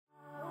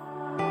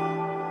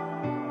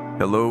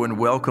Hello and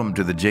welcome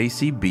to the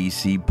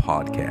JCBC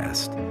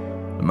podcast.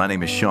 My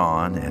name is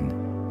Sean, and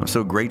I'm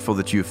so grateful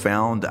that you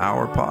found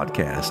our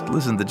podcast.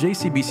 Listen, the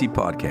JCBC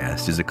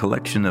podcast is a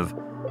collection of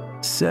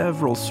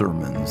several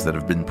sermons that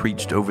have been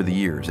preached over the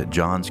years at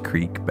Johns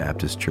Creek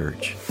Baptist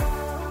Church.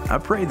 I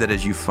pray that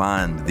as you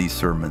find these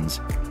sermons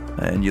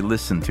and you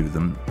listen to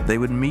them, they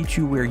would meet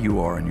you where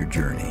you are in your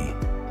journey.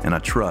 And I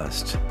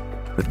trust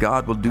that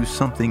God will do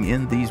something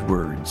in these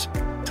words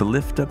to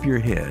lift up your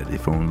head,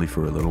 if only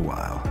for a little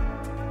while.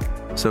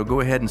 So go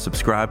ahead and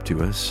subscribe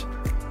to us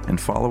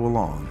and follow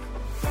along.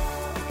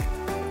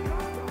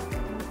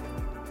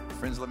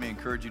 Friends, let me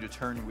encourage you to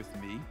turn with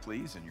me,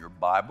 please, in your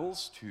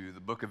Bibles to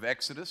the book of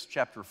Exodus,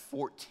 chapter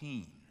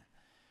 14.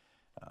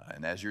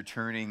 And as you're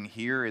turning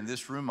here in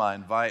this room, I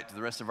invite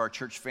the rest of our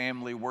church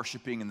family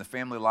worshiping in the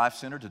Family Life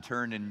Center to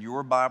turn in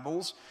your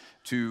Bibles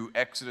to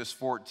Exodus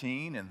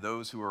 14, and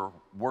those who are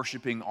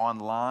worshiping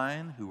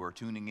online, who are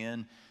tuning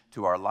in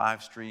to our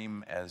live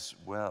stream as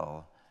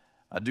well.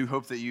 I do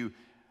hope that you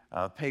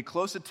pay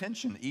close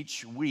attention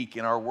each week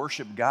in our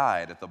worship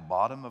guide. At the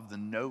bottom of the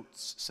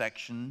notes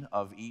section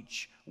of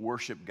each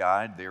worship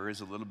guide, there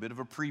is a little bit of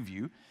a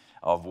preview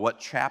of what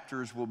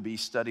chapters will be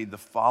studied the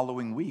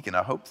following week, and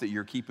I hope that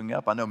you're keeping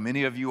up. I know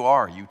many of you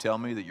are. You tell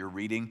me that you're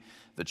reading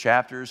the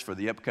chapters for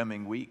the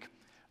upcoming week.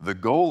 The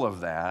goal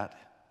of that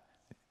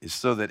is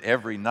so that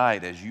every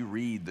night as you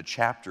read the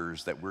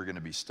chapters that we're going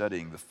to be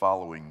studying the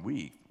following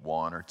week,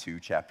 one or two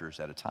chapters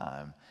at a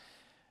time,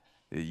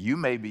 you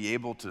may be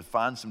able to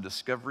find some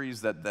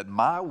discoveries that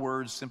my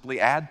words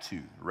simply add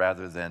to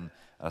rather than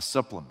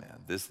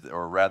supplement this,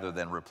 or rather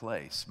than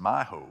replace.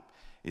 My hope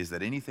is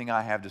that anything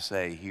I have to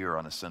say here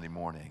on a Sunday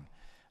morning,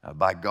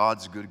 by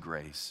God's good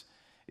grace,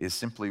 is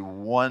simply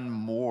one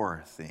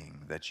more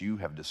thing that you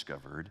have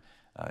discovered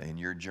in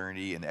your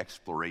journey and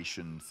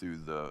exploration through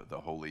the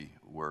Holy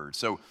Word.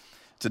 So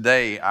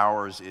today,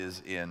 ours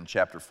is in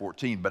chapter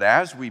 14. But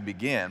as we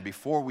begin,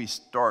 before we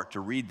start to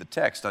read the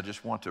text, I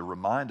just want to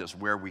remind us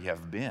where we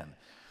have been.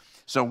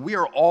 So we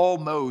are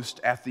almost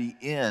at the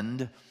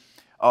end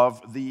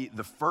of the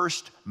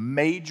first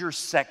major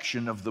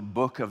section of the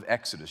book of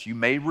Exodus. You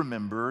may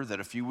remember that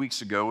a few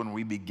weeks ago when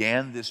we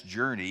began this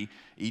journey,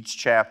 each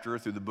chapter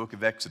through the book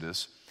of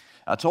Exodus,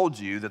 I told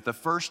you that the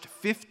first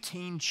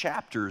 15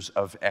 chapters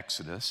of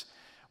Exodus,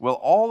 well,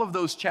 all of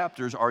those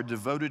chapters are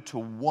devoted to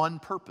one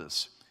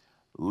purpose: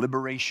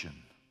 liberation.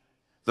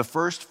 The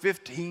first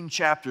 15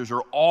 chapters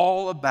are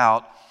all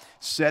about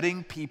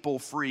setting people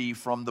free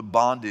from the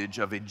bondage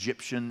of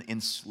Egyptian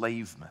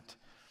enslavement.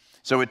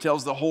 So it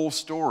tells the whole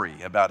story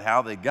about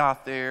how they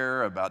got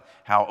there, about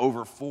how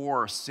over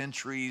 4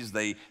 centuries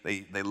they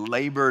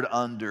labored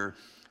under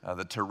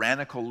the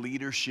tyrannical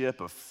leadership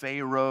of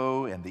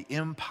Pharaoh and the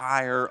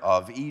empire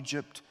of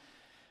Egypt.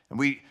 And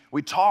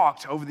we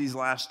talked over these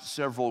last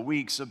several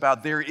weeks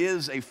about there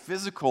is a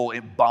physical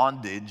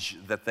bondage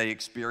that they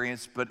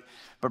experienced, but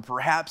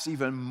perhaps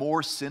even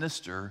more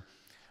sinister,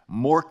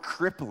 more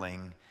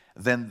crippling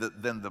than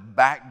the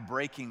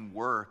back-breaking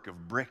work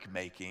of brick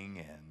making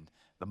and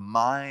the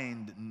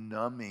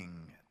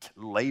mind-numbing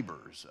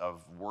labors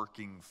of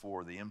working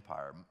for the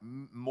empire.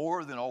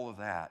 More than all of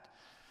that,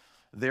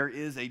 there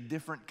is a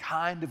different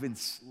kind of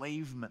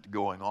enslavement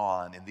going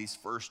on in these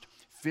first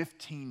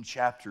 15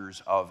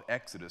 chapters of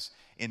Exodus,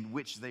 in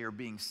which they are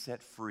being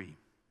set free,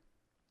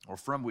 or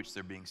from which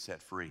they're being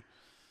set free.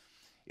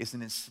 It's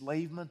an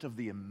enslavement of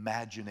the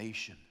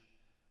imagination.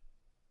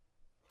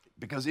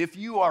 Because if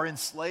you are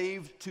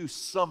enslaved to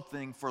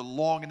something for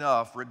long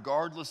enough,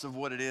 regardless of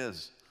what it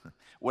is,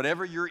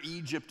 whatever your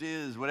Egypt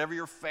is, whatever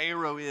your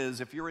Pharaoh is,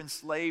 if you're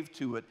enslaved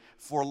to it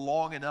for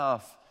long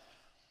enough,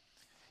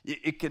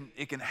 it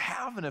can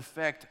have an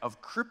effect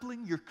of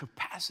crippling your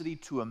capacity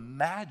to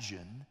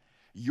imagine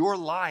your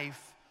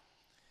life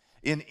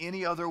in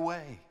any other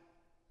way.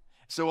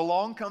 So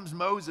along comes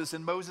Moses,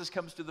 and Moses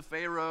comes to the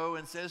Pharaoh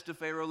and says to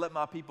Pharaoh, "Let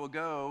my people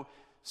go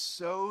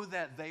so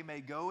that they may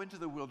go into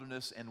the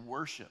wilderness and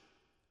worship."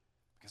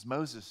 Because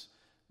Moses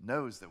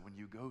knows that when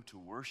you go to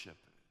worship,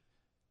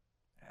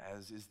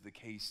 as is the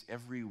case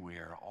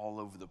everywhere, all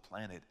over the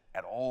planet,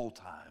 at all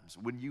times,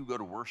 when you go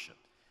to worship,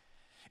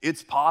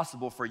 it's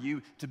possible for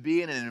you to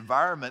be in an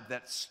environment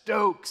that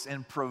stokes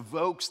and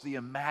provokes the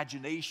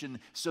imagination,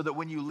 so that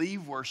when you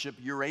leave worship,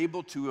 you're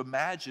able to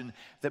imagine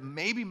that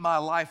maybe my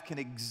life can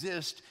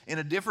exist in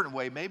a different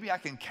way. Maybe I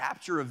can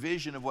capture a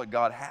vision of what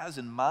God has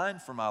in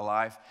mind for my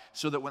life,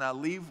 so that when I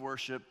leave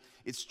worship,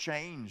 it's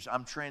changed.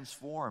 I'm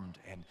transformed.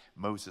 And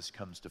Moses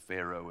comes to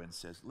Pharaoh and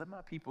says, "Let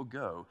my people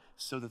go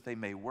so that they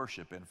may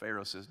worship." And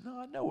Pharaoh says, "No,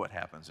 I know what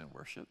happens in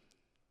worship.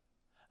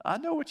 I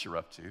know what you're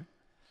up to."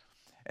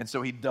 And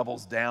so he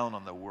doubles down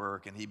on the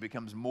work, and he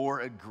becomes more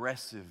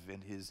aggressive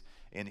in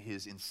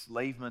his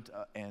enslavement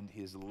and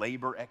his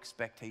labor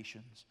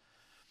expectations.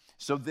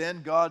 So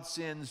then God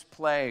sends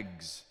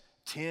plagues,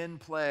 10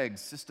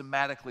 plagues,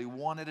 systematically,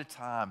 one at a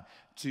time,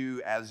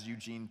 to, as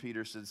Eugene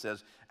Peterson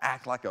says,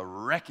 act like a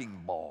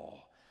wrecking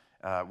ball,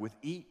 with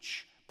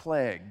each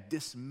plague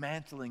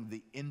dismantling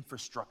the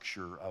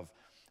infrastructure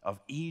of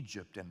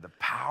Egypt and the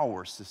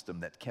power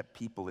system that kept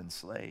people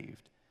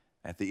enslaved.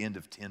 At the end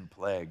of 10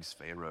 plagues,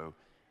 Pharaoh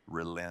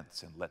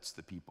relents and lets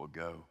the people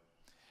go.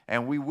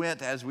 And we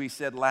went, as we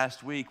said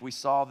last week, we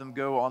saw them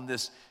go on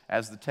this,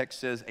 as the text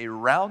says, a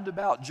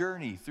roundabout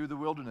journey through the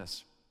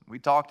wilderness. We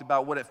talked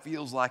about what it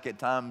feels like at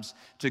times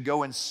to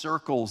go in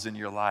circles in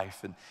your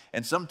life.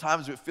 And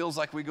sometimes it feels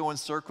like we go in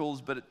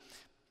circles, but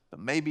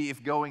maybe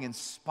if going in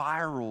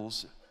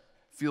spirals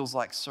feels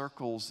like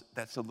circles,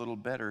 that's a little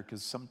better,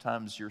 because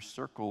sometimes your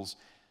circles,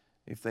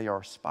 if they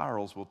are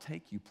spirals, will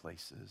take you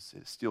places.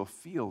 It still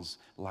feels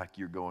like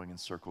you're going in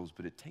circles,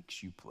 but it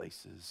takes you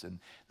places. And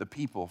the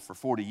people for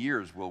 40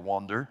 years will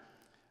wander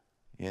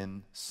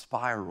in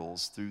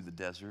spirals through the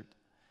desert.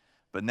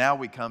 But now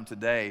we come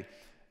today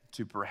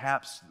to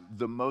perhaps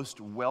the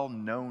most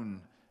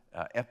well-known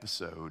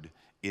episode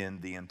in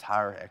the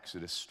entire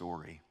Exodus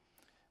story.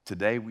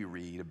 Today we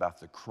read about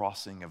the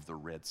crossing of the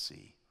Red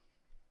Sea.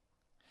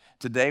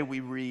 Today we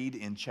read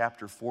in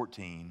chapter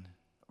 14,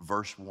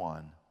 verse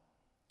 1,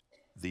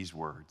 these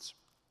words.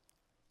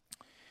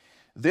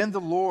 Then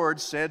the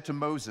Lord said to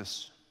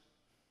Moses,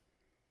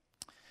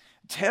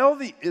 "Tell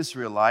the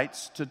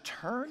Israelites to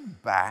turn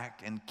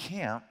back and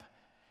camp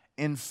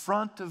in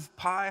front of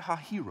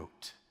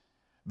Pi-Hahirot,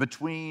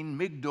 between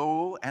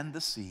Migdol and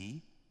the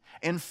sea,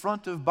 in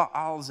front of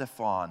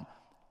Baal-Zephon.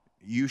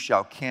 You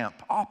shall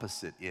camp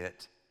opposite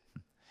it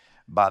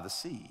by the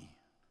sea.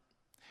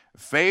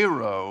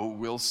 Pharaoh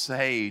will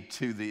say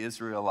to the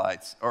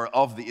Israelites, or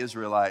of the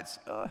Israelites,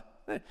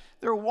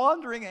 they're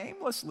wandering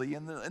aimlessly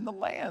in the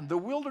land. The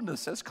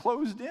wilderness has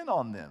closed in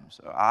on them.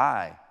 So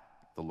I,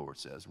 the Lord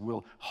says,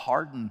 will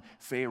harden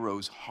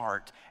Pharaoh's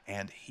heart,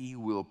 and he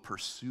will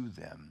pursue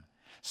them,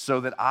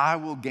 so that I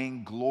will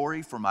gain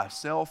glory for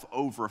myself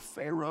over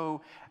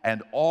Pharaoh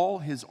and all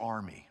his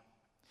army.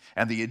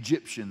 And the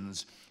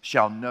Egyptians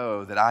shall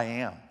know that I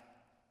am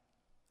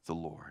the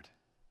Lord."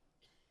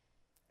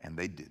 And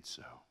they did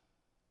so.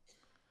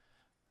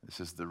 This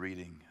is the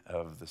reading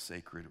of the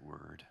sacred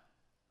word.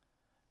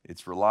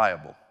 It's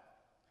reliable,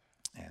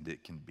 and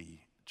it can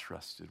be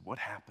trusted. What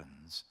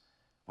happens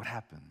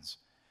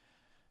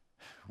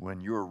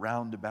when your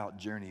roundabout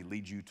journey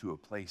leads you to a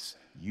place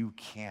you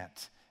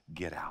can't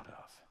get out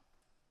of?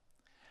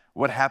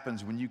 What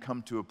happens when you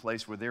come to a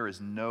place where there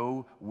is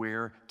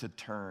nowhere to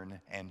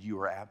turn and you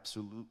are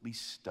absolutely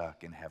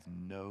stuck and have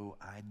no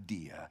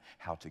idea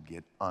how to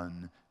get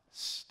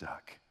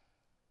unstuck?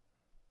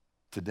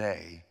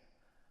 Today,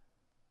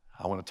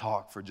 I want to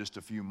talk for just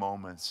a few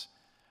moments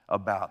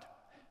about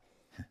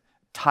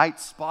tight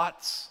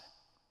spots,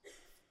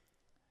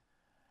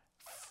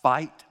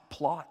 fight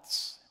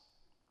plots,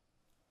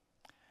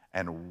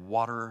 and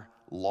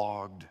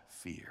waterlogged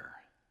fear.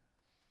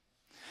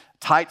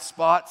 Tight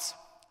spots,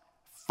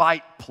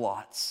 fight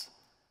plots,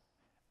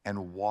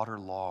 and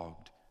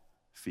waterlogged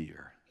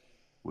fear.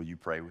 Will you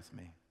pray with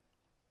me?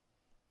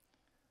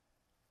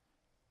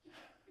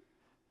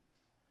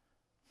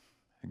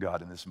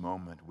 God, in this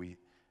moment, we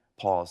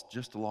pause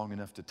just long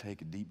enough to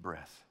take a deep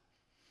breath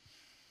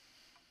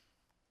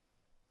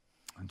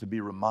and to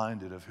be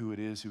reminded of who it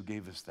is who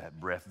gave us that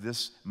breath.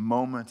 This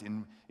moment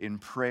in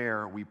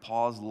prayer, we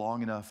pause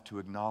long enough to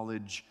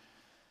acknowledge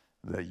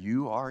that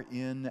you are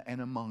in and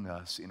among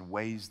us in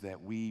ways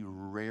that we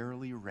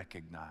rarely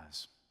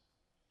recognize.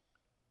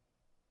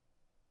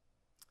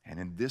 And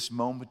in this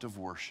moment of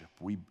worship,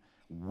 we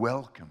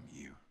welcome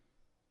you.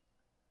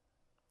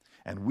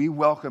 And we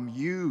welcome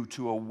you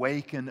to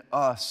awaken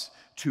us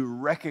to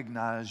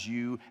recognize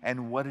you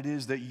and what it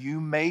is that you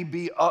may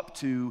be up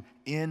to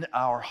in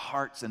our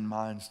hearts and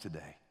minds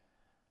today.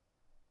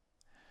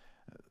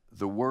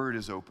 The word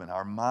is open,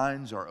 our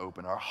minds are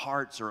open, our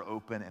hearts are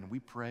open, and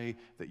we pray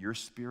that your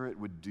Spirit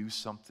would do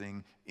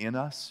something in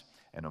us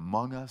and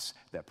among us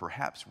that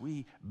perhaps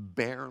we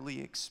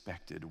barely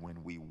expected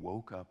when we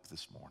woke up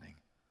this morning.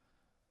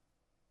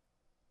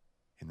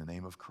 In the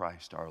name of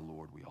Christ our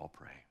Lord, we all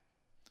pray.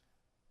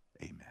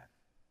 Amen.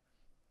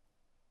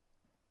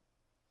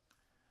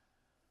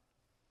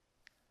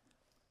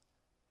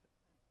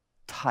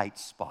 Tight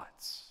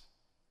spots.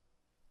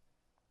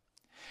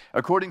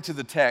 According to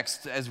the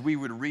text, as we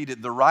would read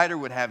it, the writer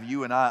would have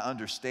you and I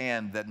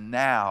understand that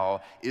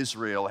now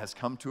Israel has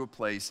come to a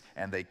place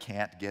and they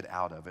can't get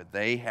out of it.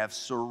 They have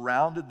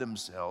surrounded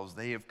themselves.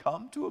 They have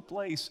come to a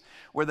place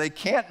where they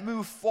can't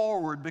move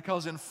forward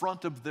because in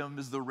front of them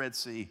is the Red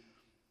Sea.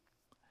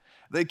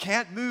 They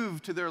can't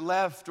move to their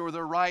left or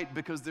their right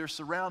because they're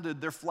surrounded.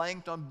 They're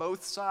flanked on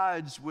both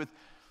sides with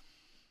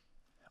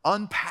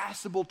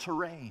unpassable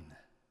terrain.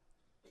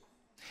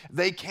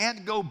 They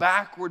can't go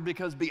backward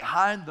because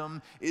behind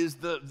them is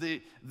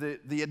the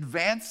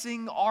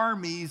advancing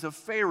armies of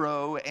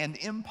Pharaoh and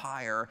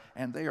empire,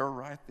 and they are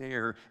right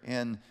there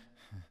in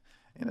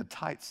a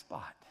tight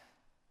spot.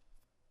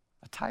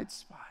 A tight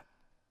spot.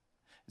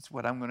 It's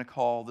what I'm going to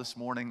call this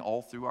morning,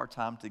 all through our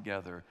time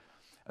together,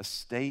 a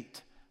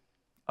state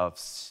of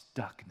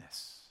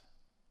stuckness.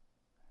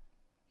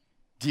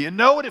 Do you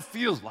know what it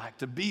feels like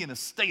to be in a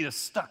state of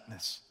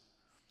stuckness?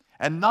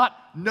 and not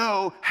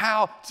know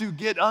how to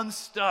get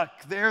unstuck.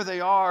 There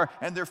they are,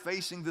 and they're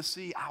facing the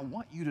sea. I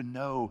want you to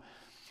know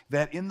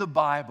that in the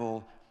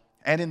Bible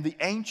and in the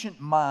ancient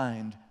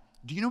mind,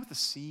 do you know what the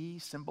sea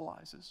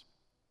symbolizes?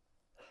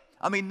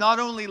 I mean, not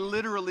only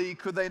literally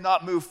could they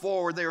not move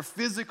forward, they are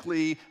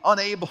physically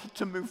unable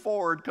to move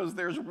forward because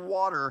there's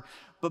water.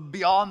 But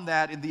beyond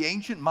that, in the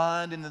ancient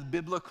mind, in the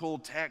biblical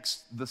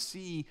text, the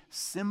sea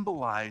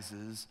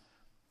symbolizes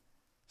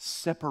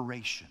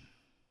separation.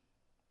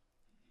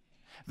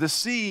 The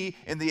sea,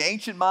 in the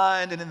ancient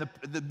mind and in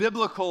the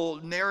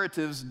biblical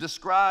narratives,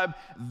 describe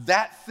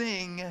that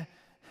thing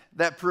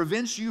that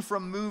prevents you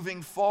from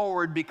moving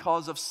forward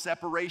because of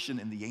separation.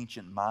 In the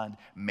ancient mind,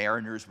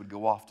 mariners would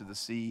go off to the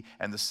sea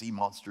and the sea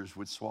monsters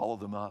would swallow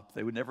them up.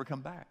 They would never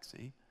come back,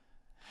 see?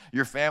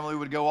 Your family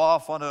would go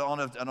off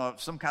on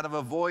some kind of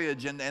a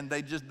voyage and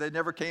they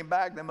never came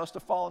back. They must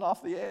have fallen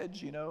off the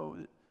edge, you know.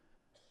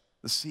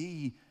 The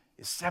sea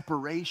is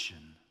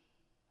separation.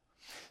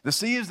 The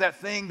sea is that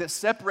thing that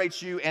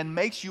separates you and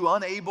makes you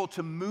unable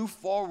to move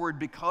forward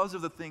because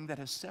of the thing that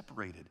has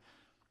separated.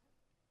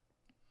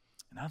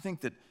 And I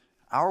think that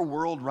our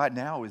world right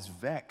now is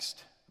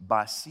vexed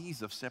by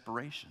seas of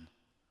separation.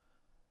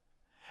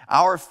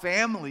 Our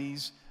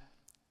families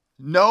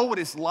know what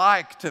it's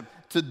like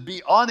to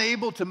be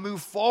unable to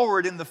move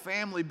forward in the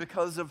family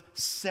because of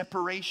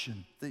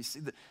separation.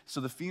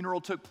 So the funeral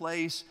took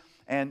place,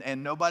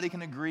 and nobody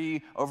can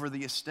agree over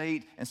the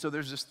estate. And so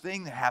there's this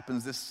thing that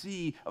happens, this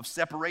sea of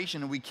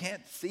separation, and we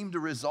can't seem to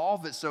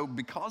resolve it. So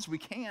because we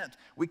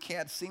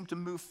can't seem to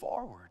move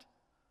forward.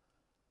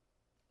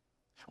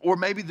 Or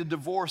maybe the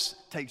divorce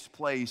takes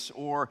place,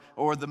 or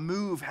the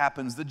move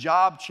happens, the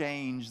job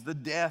change, the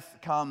death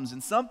comes,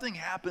 and something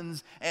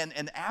happens,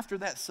 and after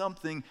that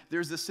something,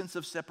 there's this sense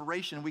of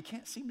separation. We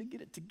can't seem to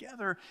get it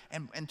together,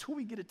 and until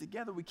we get it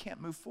together, we can't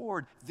move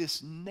forward.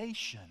 This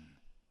nation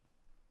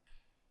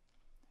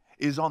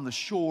is on the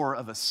shore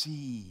of a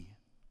sea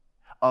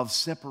of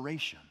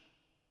separation.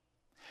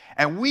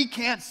 And we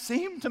can't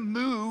seem to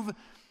move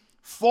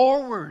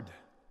forward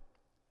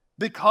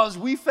because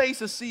we face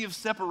a sea of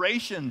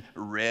separation,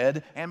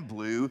 red and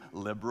blue,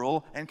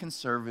 liberal and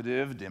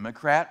conservative,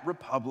 Democrat,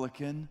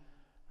 Republican,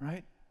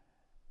 right?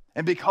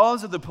 And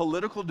because of the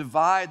political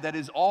divide that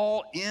is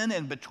all in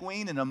and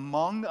between and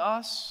among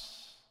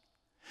us,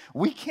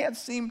 we can't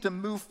seem to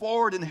move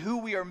forward in who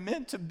we are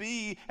meant to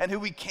be and who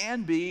we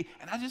can be.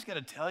 And I just got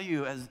to tell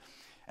you,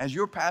 as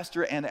your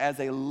pastor and as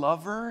a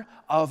lover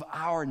of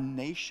our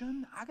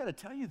nation, I got to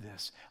tell you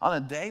this. On a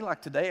day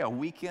like today, a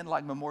weekend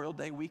like Memorial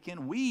Day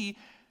weekend, we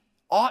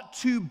ought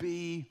to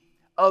be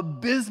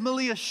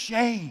abysmally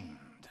ashamed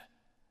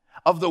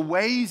of the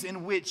ways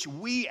in which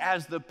we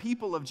as the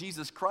people of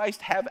Jesus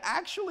Christ have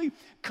actually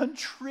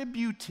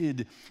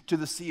contributed to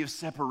the sea of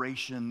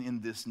separation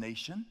in this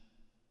nation,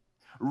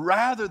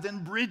 rather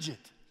than bridge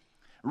it,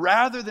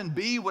 rather than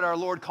be what our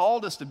Lord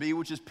called us to be,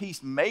 which is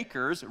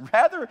peacemakers,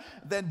 rather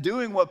than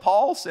doing what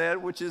Paul said,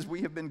 which is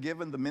we have been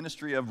given the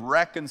ministry of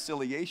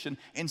reconciliation.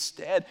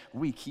 Instead,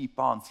 we keep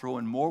on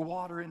throwing more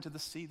water into the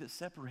sea that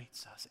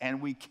separates us, and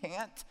we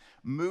can't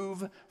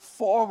move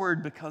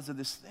forward because of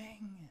this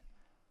thing.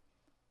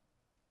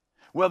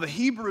 Well, the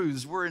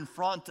Hebrews were in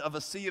front of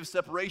a sea of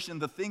separation.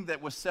 The thing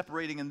that was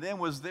separating in them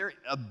was their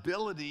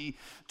ability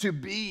to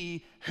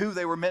be who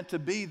they were meant to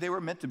be. They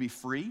were meant to be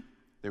free.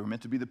 They were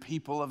meant to be the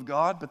people of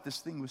God, but this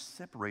thing was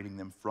separating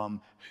them from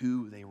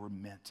who they were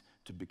meant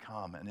to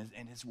become. And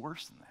it's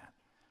worse than that.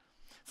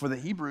 For the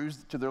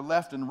Hebrews, to their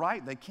left and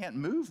right, they can't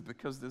move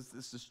because there's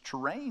this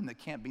terrain that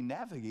can't be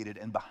navigated.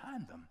 And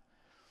behind them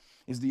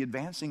is the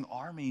advancing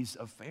armies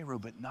of Pharaoh,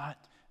 but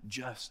not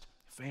just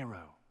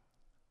Pharaoh.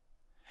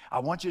 I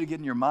want you to get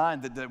in your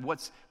mind that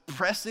what's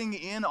pressing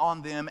in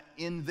on them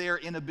in their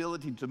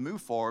inability to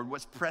move forward,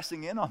 what's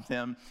pressing in on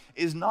them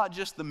is not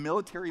just the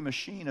military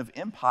machine of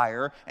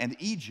empire and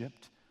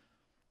Egypt,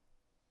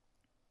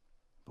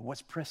 but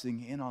what's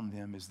pressing in on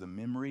them is the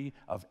memory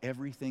of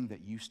everything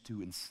that used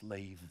to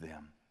enslave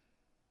them.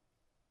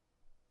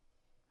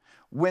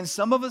 When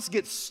some of us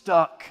get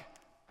stuck,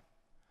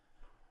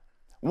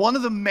 one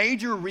of the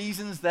major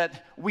reasons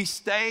that we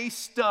stay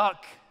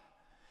stuck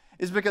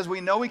is because we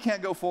know we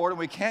can't go forward and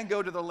we can't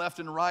go to the left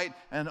and right,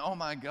 and oh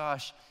my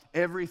gosh,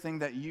 everything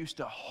that used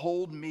to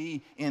hold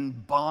me in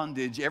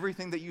bondage,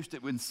 everything that used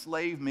to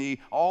enslave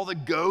me, all the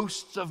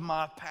ghosts of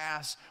my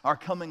past are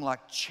coming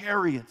like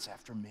chariots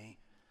after me.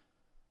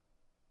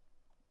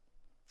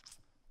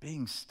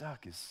 Being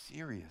stuck is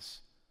serious,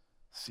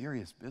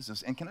 serious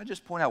business. And can I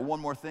just point out one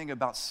more thing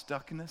about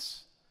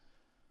stuckness?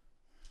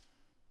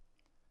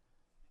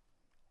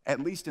 At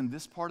least in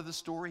this part of the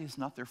story, it's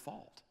not their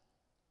fault.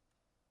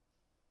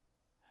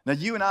 Now,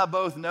 you and I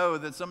both know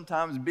that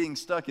sometimes being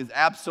stuck is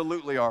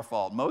absolutely our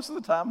fault. Most of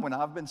the time when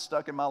I've been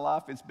stuck in my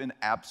life, it's been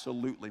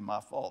absolutely my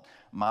fault.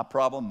 My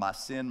problem, my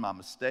sin, my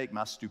mistake,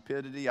 my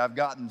stupidity. I've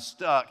gotten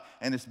stuck,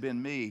 and it's been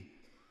me.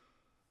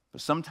 But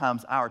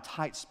sometimes our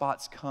tight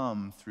spots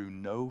come through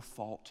no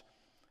fault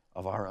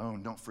of our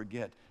own. Don't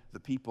forget, the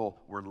people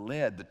were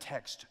led. The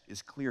text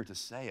is clear to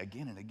say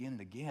again and again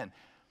and again,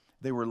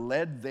 They were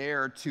led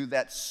there to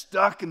that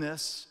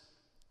stuckness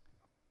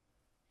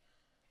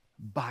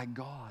by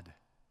God.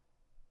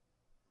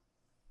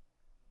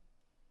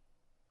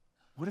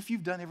 What if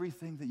you've done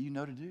everything that you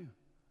know to do?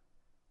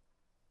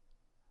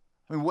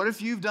 I mean, what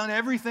if you've done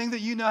everything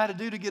that you know how to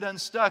do to get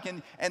unstuck,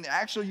 and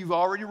actually you've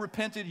already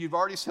repented, you've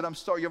already said, I'm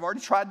sorry, you've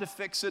already tried to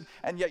fix it,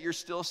 and yet you're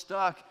still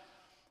stuck?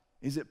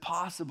 Is it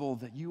possible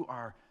that you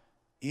are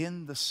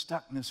in the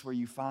stuckness where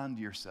you find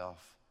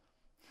yourself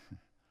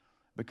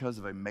because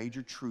of a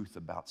major truth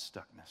about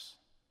stuckness?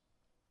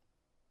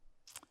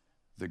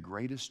 The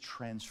greatest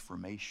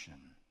transformation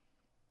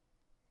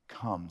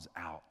comes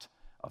out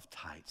of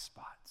tight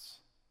spots.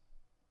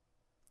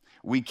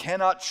 We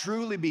cannot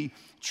truly be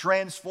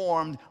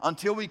transformed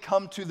until we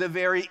come to the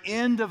very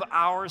end of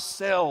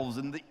ourselves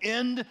and the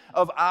end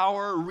of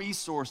our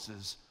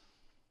resources.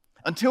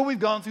 Until we've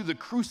gone through the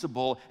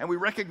crucible and we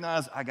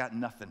recognize, I got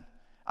nothing.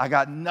 I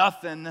got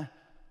nothing.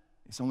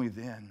 It's only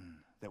then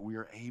that we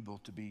are able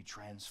to be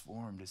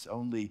transformed. It's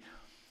only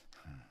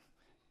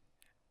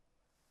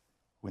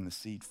when the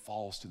seed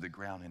falls to the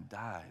ground and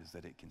dies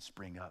that it can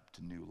spring up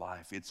to new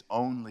life. It's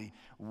only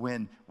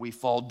when we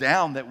fall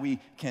down that we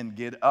can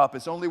get up.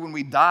 It's only when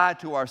we die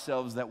to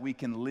ourselves that we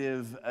can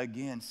live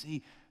again.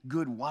 See,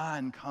 good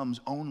wine comes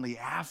only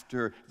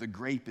after the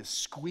grape is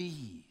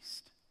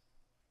squeezed.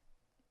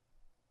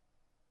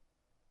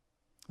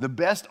 The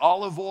best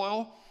olive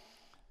oil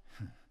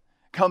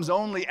comes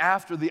only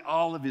after the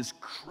olive is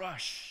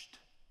crushed.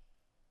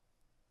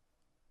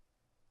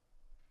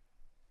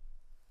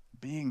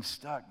 Being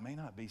stuck may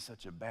not be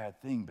such a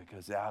bad thing,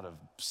 because out of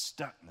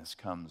stuckness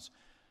comes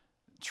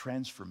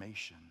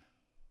transformation.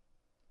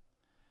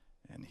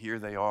 And here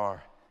they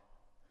are,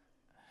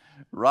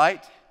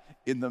 right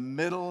in the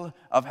middle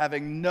of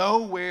having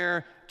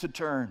nowhere to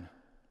turn.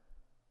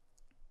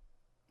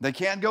 They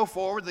can't go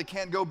forward, they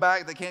can't go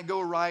back, they can't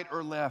go right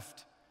or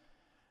left.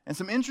 And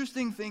some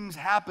interesting things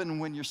happen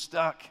when you're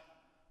stuck.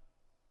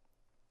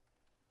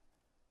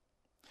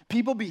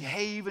 People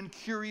behave in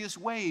curious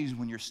ways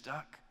when you're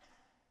stuck.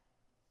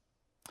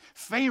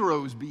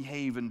 Pharaohs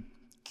behave in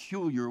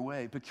peculiar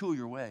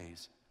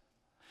ways.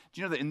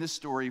 Do you know that in this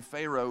story,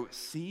 Pharaoh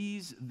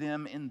sees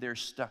them in their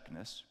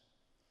stuckness,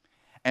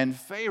 and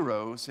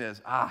Pharaoh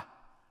says,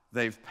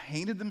 they've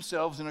painted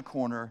themselves in a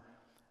corner,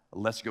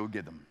 let's go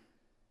get them.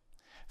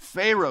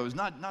 Pharaohs,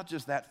 not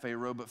just that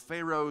Pharaoh, but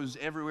Pharaohs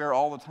everywhere,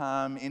 all the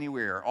time,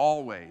 anywhere,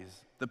 always.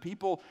 The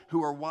people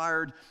who are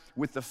wired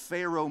with the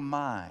Pharaoh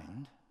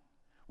mind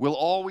will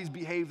always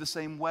behave the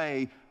same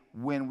way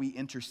when we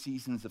enter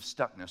seasons of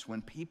stuckness.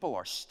 When people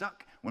are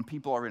stuck, when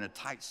people are in a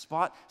tight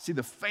spot. See,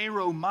 the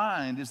Pharaoh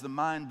mind is the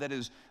mind that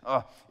is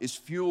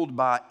fueled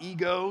by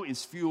ego,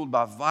 is fueled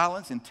by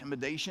violence,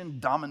 intimidation,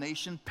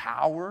 domination,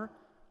 power,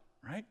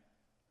 right?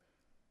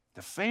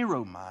 The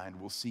Pharaoh mind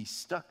will see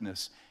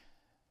stuckness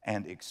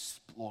and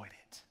exploit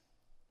it,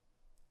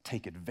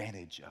 take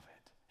advantage of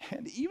it,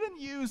 and even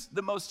use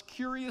the most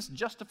curious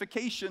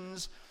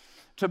justifications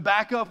to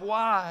back up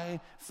why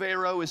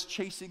Pharaoh is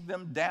chasing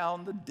them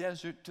down the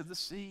desert to the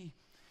sea.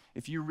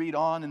 If you read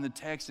on in the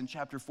text in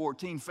chapter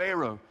 14,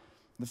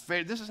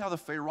 this is how the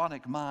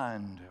Pharaonic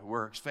mind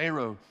works.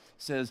 Pharaoh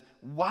says,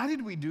 why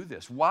did we do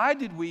this? Why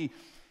did we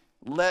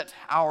let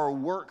our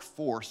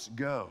workforce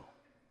go?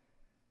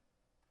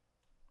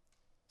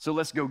 So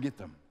let's go get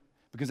them.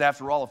 Because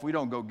after all, if we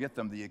don't go get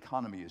them, the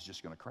economy is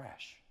just going to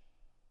crash.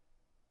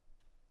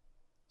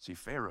 See,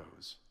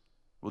 pharaohs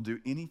will do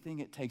anything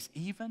it takes,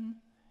 even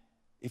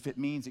if it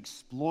means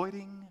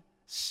exploiting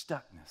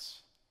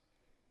stuckness,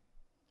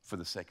 for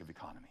the sake of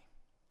economy,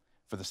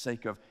 for the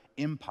sake of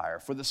empire,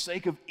 for the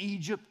sake of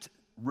Egypt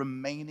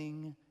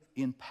remaining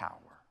in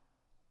power.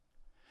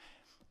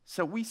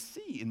 So we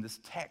see in this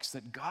text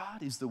that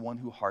God is the one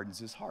who hardens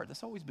his heart.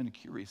 That's always been a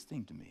curious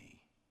thing to me.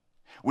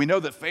 We know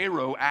that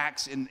Pharaoh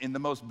acts in the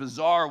most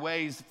bizarre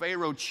ways.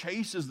 Pharaoh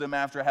chases them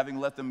after having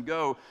let them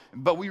go.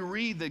 But we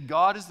read that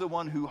God is the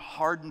one who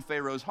hardened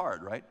Pharaoh's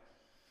heart, right?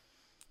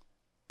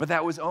 But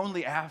that was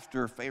only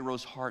after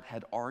Pharaoh's heart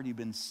had already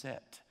been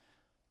set.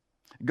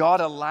 God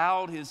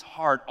allowed his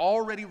heart,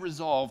 already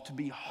resolved, to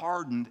be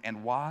hardened.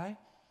 And why?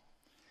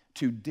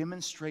 To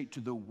demonstrate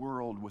to the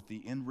world what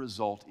the end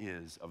result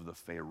is of the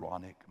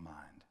Pharaonic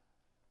mind.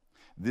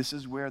 This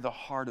is where the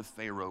heart of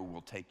Pharaoh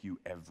will take you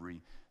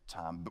every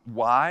time. But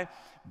why?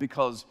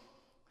 Because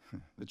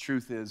the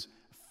truth is,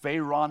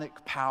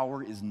 Pharaonic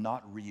power is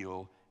not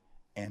real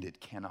and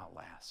it cannot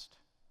last.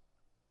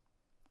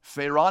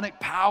 Pharaonic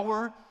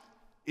power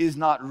is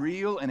not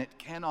real and it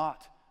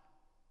cannot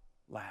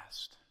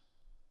last.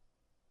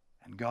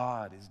 And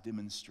God is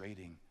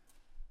demonstrating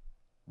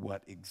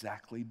what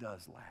exactly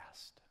does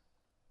last.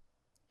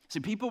 See,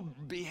 people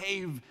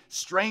behave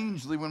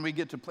strangely when we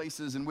get to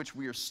places in which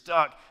we are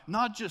stuck.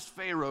 Not just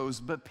pharaohs,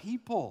 but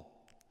people.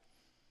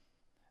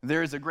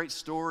 There is a great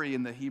story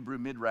in the Hebrew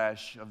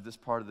Midrash of this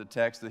part of the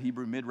text. The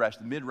Hebrew Midrash,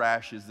 the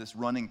Midrash is this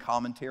running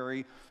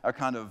commentary, a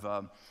kind of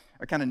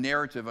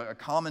narrative, a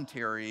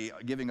commentary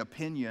giving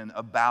opinion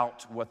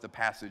about what the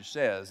passage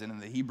says. And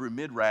in the Hebrew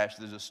Midrash,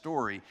 there's a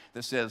story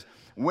that says,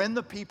 when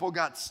the people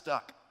got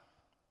stuck,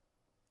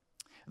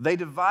 they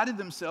divided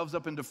themselves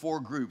up into 4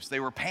 groups. They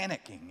were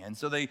panicking, and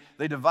so they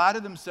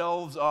divided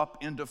themselves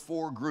up into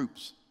 4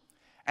 groups.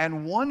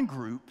 And one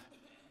group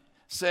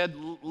said,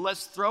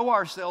 let's throw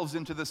ourselves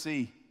into the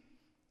sea.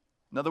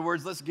 In other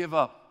words, let's give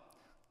up.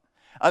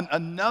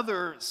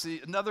 Another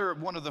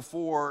one of the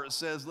 4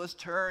 says, let's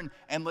turn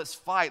and let's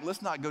fight.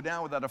 Let's not go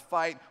down without a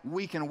fight.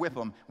 We can whip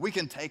them. We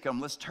can take them.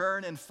 Let's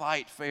turn and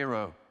fight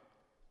Pharaoh.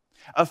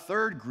 A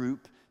third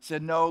group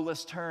said, no,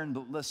 let's turn,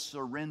 but let's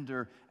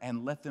surrender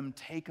and let them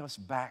take us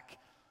back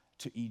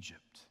to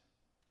Egypt.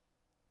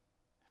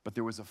 But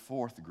there was a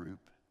 4th group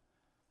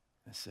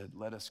that said,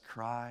 let us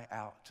cry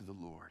out to the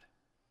Lord.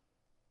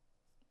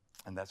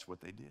 And that's what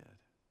they did.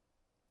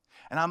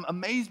 And I'm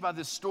amazed by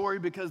this story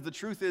because the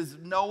truth is,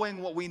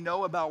 knowing what we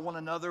know about one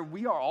another,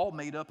 we are all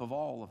made up of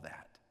all of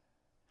that.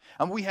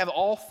 And we have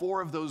all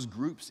 4 of those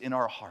groups in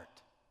our heart.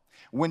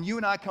 When you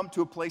and I come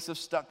to a place of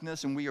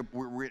stuckness and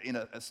we're in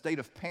a state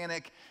of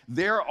panic,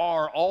 there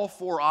are all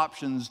 4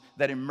 options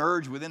that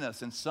emerge within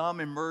us. And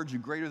some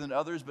emerge greater than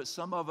others, but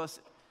some of us,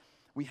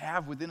 we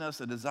have within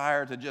us a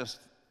desire to just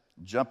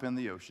jump in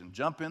the ocean,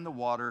 jump in the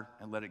water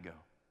and let it go.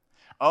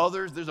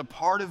 Others, there's a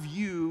part of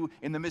you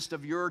in the midst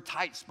of your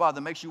tight spot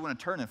that makes you want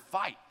to turn and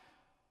fight.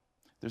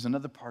 There's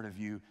another part of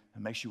you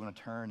that makes you want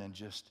to turn and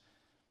just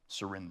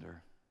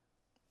surrender.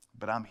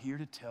 But I'm here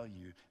to tell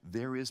you,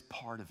 there is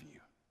part of you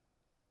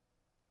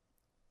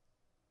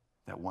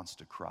that wants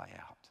to cry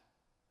out.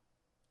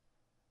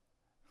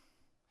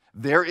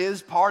 There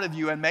is part of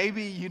you, and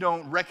maybe you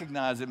don't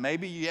recognize it,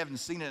 maybe you haven't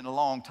seen it in a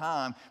long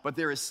time, but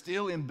there is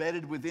still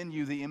embedded within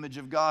you the image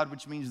of God,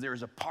 which means there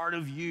is a part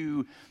of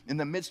you in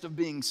the midst of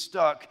being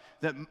stuck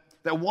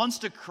that wants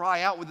to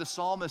cry out with the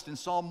psalmist in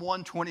Psalm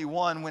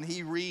 121 when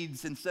he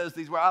reads and says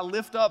these words, I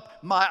lift up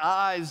my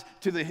eyes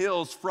to the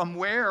hills. From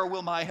where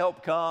will my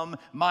help come?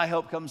 My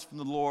help comes from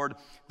the Lord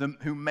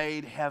who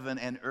made heaven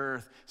and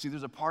earth. See,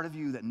 there's a part of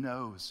you that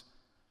knows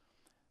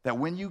that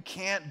when you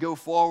can't go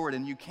forward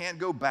and you can't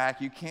go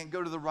back, you can't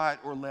go to the right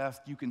or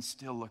left, you can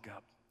still look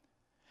up.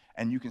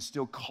 And you can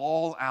still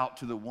call out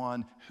to the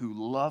one who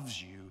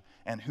loves you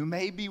and who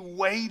may be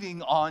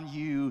waiting on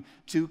you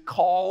to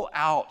call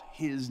out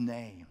his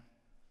name.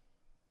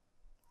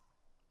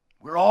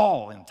 We're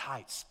all in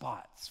tight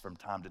spots from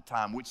time to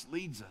time, which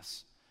leads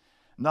us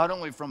not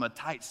only from a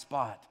tight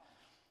spot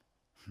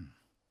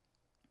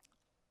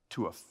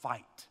to a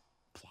fight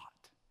plot.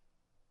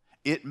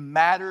 It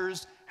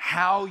matters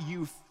how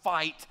you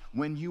fight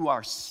when you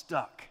are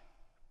stuck.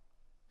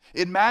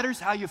 It matters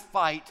how you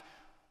fight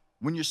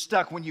when you're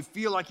stuck, when you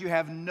feel like you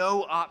have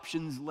no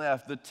options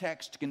left. The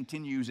text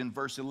continues in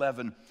verse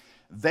 11.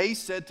 They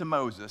said to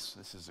Moses,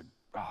 this is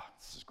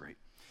great.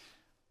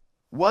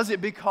 Was it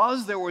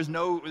because there were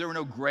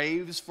no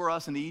graves for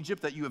us in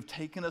Egypt that you have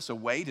taken us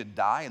away to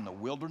die in the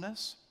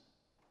wilderness?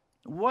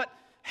 What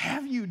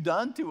have you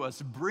done to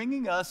us,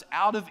 bringing us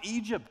out of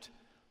Egypt?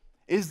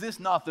 Is this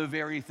not the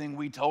very thing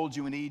we told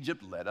you in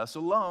Egypt? Let us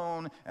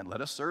alone and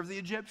let us serve the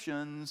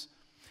Egyptians.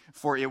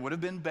 For it would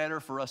have been better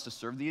for us to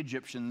serve the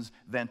Egyptians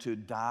than to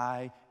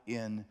die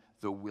in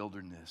the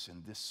wilderness.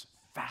 And this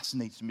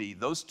fascinates me.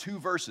 Those 2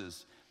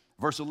 verses,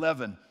 verse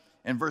 11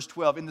 and verse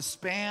 12, in the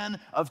span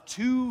of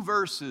 2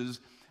 verses,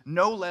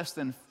 no less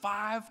than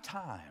 5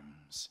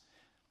 times,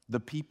 the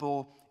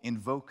people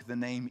invoke the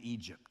name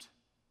Egypt.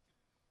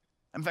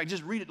 In fact,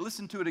 just read it,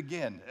 listen to it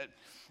again.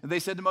 They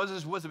said to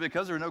Moses, was it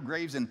because there are no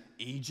graves in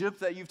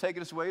Egypt that you've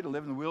taken us away to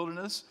live in the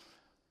wilderness?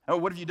 Oh,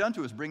 what have you done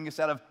to us, bringing us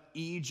out of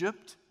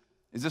Egypt?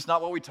 Is this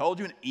not what we told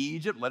you in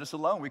Egypt? Let us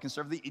alone. We can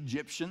serve the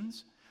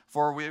Egyptians.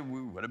 For we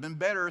would have been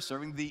better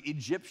serving the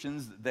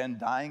Egyptians than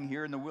dying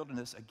here in the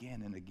wilderness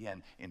again and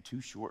again in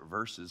 2 short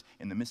verses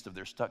in the midst of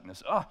their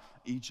stuckness. Oh,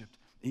 Egypt,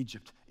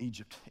 Egypt,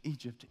 Egypt,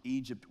 Egypt,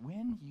 Egypt.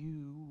 When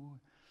you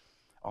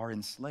are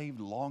enslaved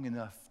long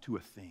enough to a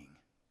thing,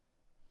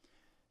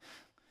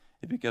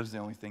 it becomes the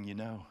only thing you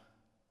know.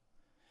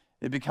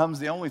 It becomes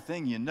the only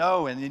thing you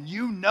know, and then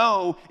you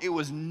know it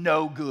was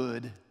no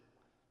good.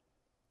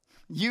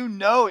 You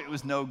know it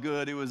was no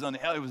good. It was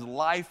unhealthy. It was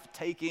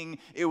life-taking.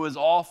 It was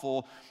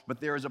awful. But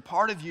there is a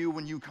part of you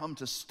when you come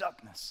to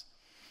stuckness.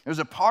 There's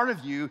a part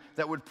of you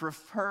that would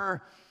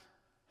prefer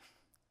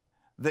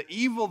the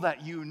evil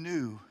that you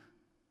knew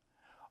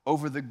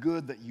over the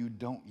good that you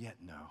don't yet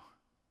know.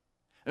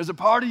 There's a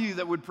part of you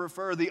that would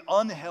prefer the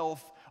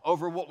unhealth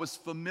over what was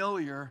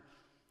familiar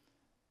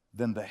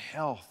than the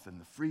health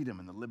and the freedom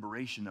and the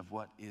liberation of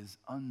what is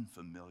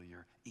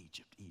unfamiliar.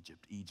 Egypt,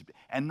 Egypt, Egypt.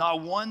 And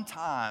not one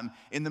time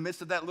in the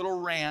midst of that little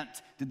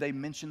rant did they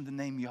mention the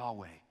name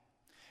Yahweh.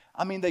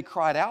 I mean, they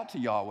cried out to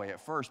Yahweh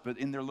at first, but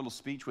in their little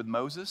speech with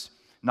Moses,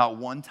 not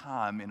one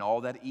time in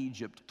all that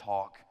Egypt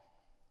talk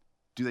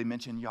do they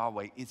mention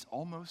Yahweh. It's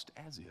almost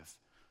as if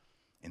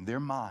in their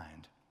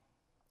mind,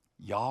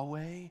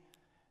 Yahweh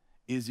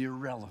is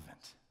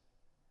irrelevant.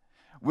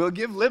 We'll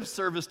give lip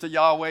service to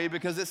Yahweh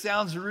because it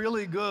sounds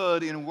really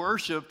good in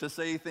worship to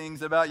say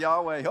things about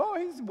Yahweh. Oh,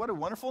 what a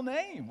wonderful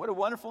name. What a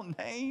wonderful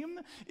name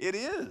it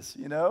is,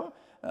 you know.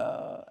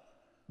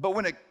 But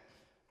when it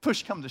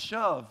push comes to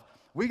shove,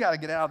 we got to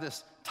get out of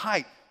this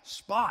tight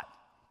spot.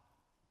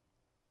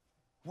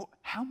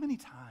 How many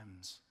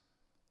times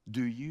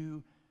do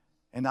you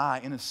and I,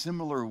 in a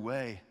similar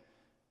way,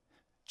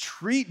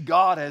 treat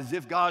God as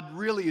if God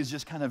really is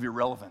just kind of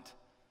irrelevant?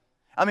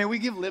 I mean, we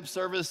give lip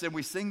service and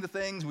we sing the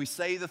things, we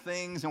say the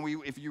things, and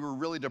if you were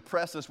really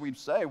depressed us, we'd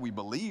say we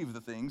believe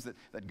the things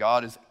that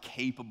God is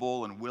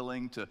capable and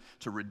willing to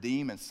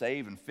redeem and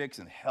save and fix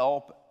and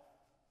help.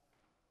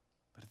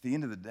 But at the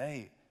end of the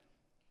day,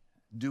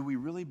 do we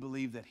really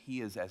believe that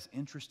He is as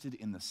interested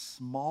in the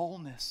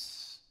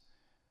smallness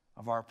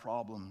of our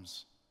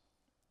problems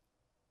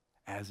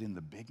as in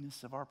the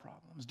bigness of our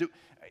problems?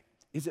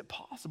 Is it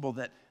possible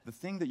that the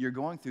thing that you're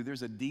going through,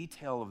 there's a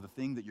detail of the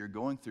thing that you're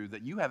going through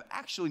that you have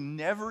actually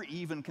never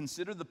even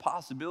considered the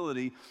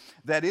possibility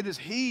that it is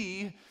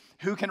He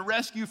who can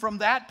rescue from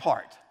that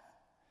part?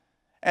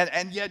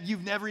 And yet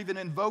you've never even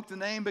invoked the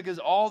name because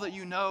all that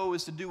you know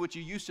is to do what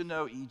you used to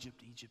know: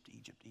 Egypt, Egypt,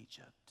 Egypt,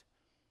 Egypt.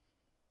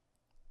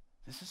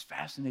 This is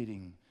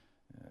fascinating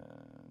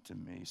to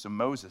me. So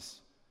Moses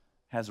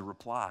has a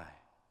reply.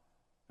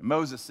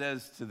 Moses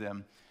says to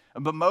them,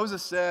 but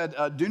Moses said,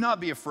 do not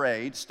be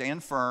afraid,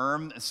 stand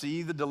firm,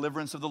 see the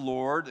deliverance of the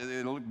Lord.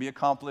 It'll be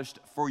accomplished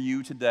for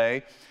you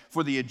today.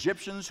 For the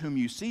Egyptians whom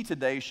you see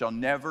today you'll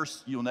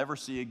never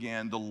see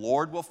again. The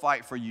Lord will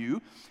fight for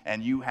you,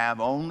 and you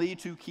have only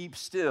to keep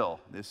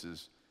still. This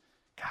is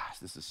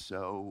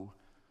so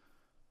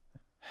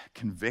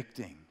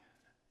convicting.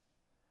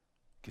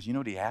 Because you know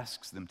what he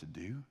asks them to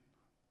do?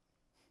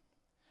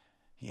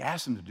 He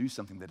asks them to do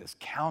something that is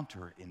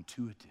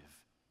counterintuitive.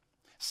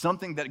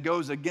 Something that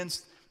goes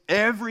against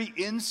every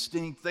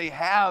instinct they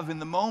have in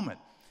the moment.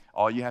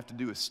 All you have to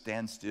do is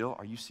stand still.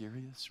 Are you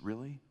serious?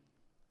 Really?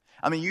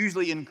 I mean,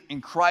 usually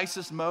in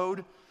crisis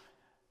mode,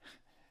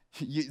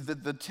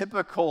 the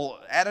typical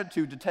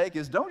attitude to take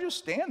is don't just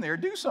stand there,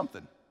 do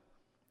something.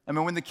 I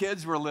mean, when the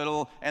kids were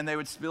little and they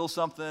would spill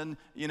something,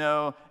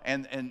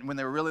 and when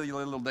they were really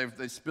little,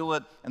 they'd spill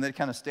it and they'd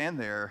kind of stand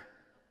there,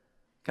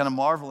 kind of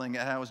marveling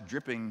at how it was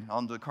dripping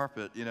onto the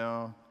carpet,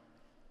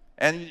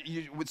 And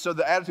so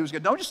the attitude was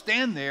good. Don't just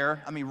stand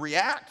there. I mean,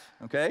 react,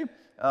 okay?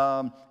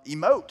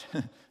 Emote.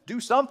 Do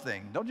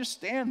something. Don't just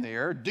stand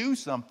there. Do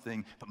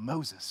something. But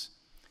Moses,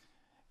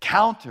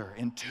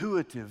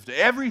 counterintuitive to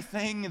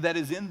everything that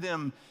is in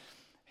them,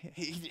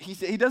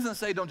 he doesn't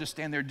say don't just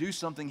stand there, do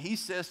something. He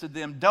says to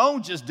them,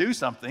 don't just do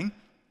something.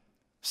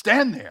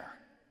 Stand there.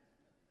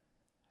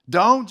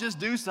 Don't just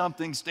do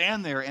something.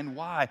 Stand there. And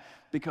why?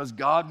 Because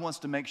God wants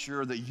to make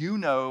sure that you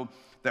know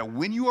that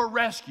when you are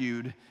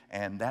rescued,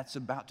 and that's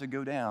about to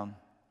go down,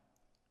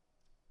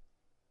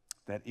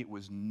 that it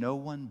was no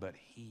one but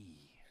He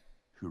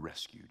who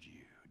rescued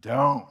you.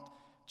 Don't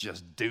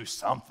just do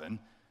something.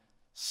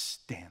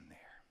 Stand there.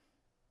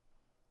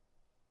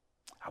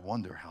 I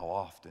wonder how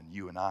often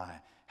you and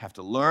I have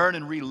to learn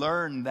and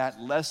relearn that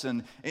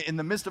lesson in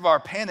the midst of our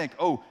panic.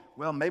 Oh,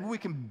 well, maybe we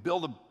can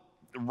build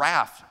a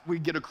raft. We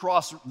get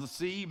across the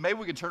sea. Maybe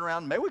we can turn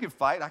around. Maybe we can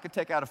fight. I could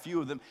take out a few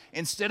of them.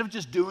 Instead of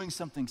just doing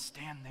something,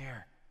 stand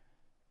there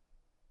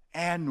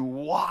and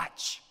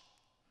watch.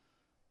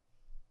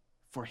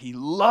 For He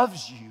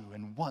loves you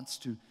and wants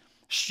to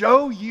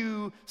show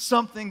you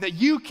something that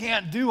you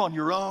can't do on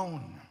your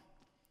own.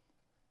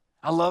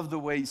 I love the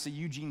way,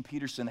 Eugene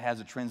Peterson has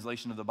a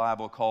translation of the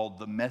Bible called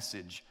The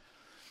Message.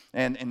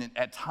 And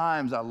at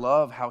times, I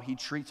love how he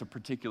treats a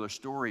particular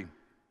story.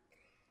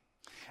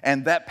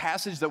 And that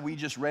passage that we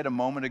just read a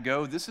moment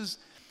ago,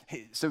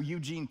 so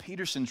Eugene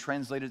Peterson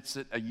translated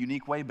it a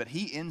unique way, but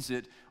he ends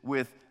it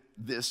with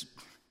this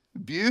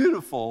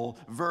beautiful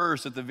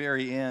verse at the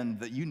very end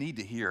that you need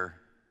to hear.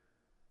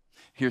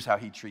 Here's how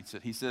he treats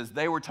it. He says,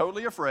 they were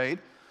totally afraid.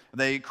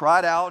 They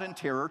cried out in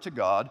terror to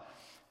God.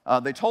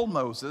 They told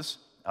Moses,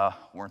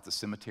 weren't the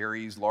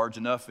cemeteries large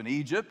enough in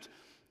Egypt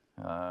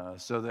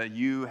so that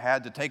you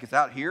had to take us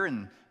out here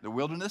in the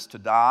wilderness to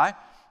die?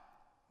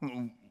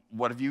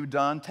 What have you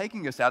done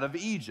taking us out of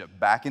Egypt?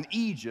 Back in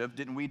Egypt,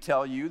 didn't we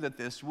tell you that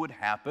this would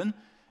happen?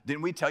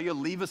 Didn't we tell you,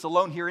 leave us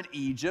alone here in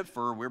Egypt,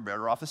 for we're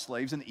better off as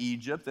slaves in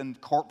Egypt than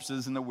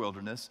corpses in the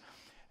wilderness?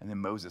 And then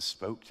Moses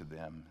spoke to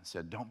them and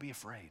said, don't be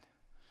afraid.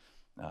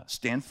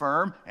 Stand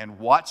firm and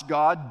watch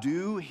God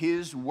do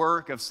His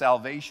work of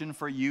salvation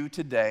for you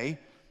today.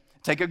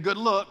 Take a good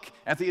look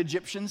at the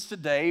Egyptians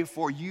today,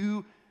 for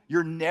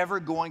you're never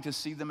going to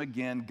see them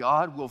again.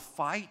 God will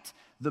fight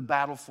the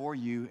battle for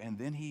you. And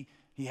then he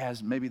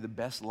has maybe the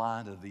best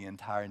line of the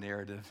entire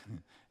narrative.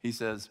 He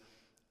says,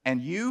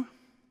 and you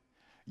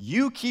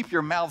keep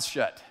your mouth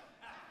shut.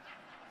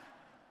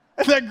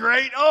 Isn't that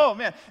great? Oh,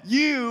 man.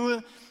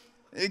 You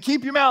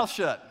keep your mouth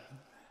shut.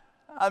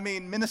 I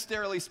mean,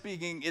 ministerially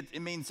speaking,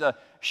 it means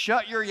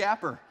shut your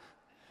yapper.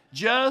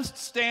 Just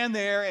stand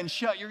there and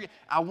shut your...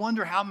 I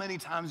wonder how many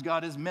times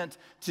God has meant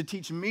to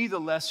teach me the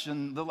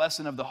lesson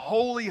of the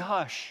holy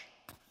hush.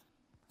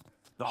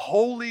 The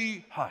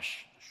holy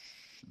hush.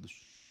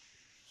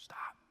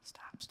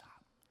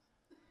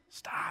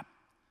 Stop.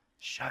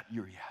 Shut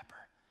your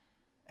yapper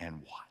and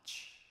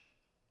watch.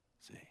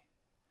 See?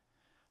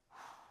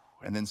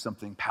 And then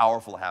something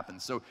powerful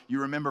happens. So you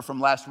remember from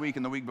last week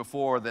and the week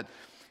before that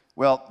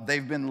Well,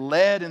 they've been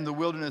led in the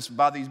wilderness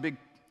by these big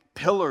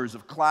pillars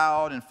of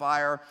cloud and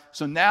fire.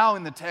 So now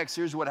in the text,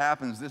 here's what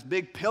happens. This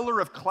big pillar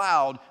of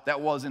cloud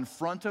that was in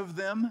front of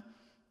them,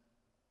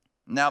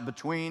 now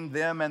between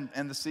them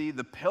and the sea,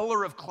 the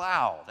pillar of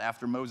cloud,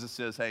 after Moses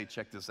says, hey,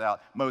 check this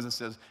out. Moses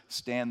says,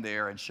 stand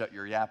there and shut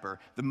your yapper.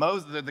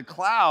 The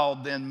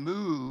cloud then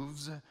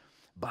moves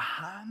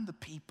behind the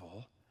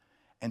people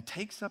and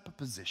takes up a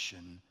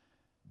position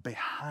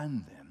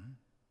behind them,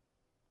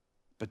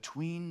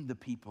 between the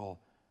people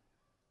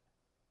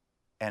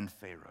and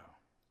Pharaoh.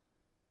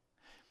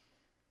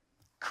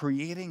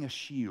 Creating a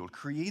shield,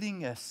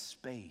 creating a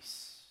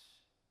space.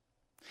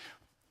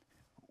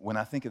 When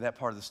I think of that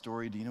part of the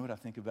story, do you know what I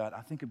think about?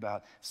 I think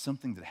about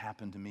something that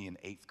happened to me in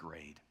 8th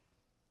grade.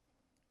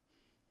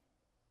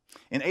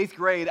 In 8th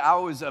grade,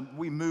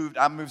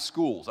 I moved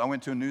schools. I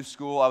went to a new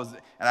school, and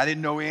I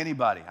didn't know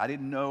anybody. I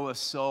didn't know a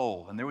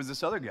soul. And there was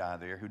this other guy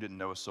there who didn't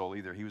know a soul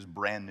either. He was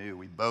brand new.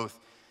 We both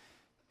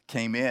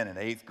came in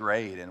 8th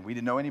grade, and we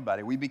didn't know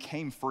anybody. We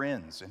became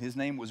friends, and his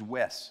name was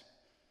Wes.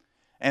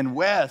 And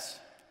Wes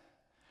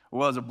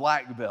was a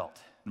black belt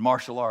in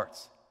martial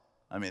arts.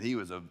 I mean, he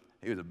was a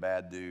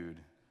bad dude.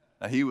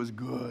 He was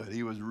good.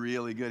 He was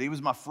really good. He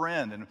was my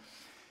friend,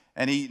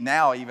 and he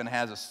now even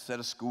has a set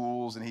of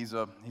schools, and he's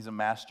a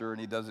master, and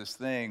he does his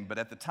thing. But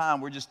at the time,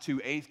 we're just two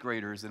 8th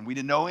graders, and we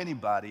didn't know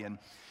anybody.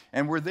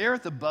 And we're there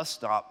at the bus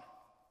stop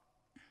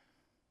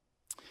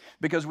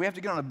because we have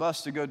to get on a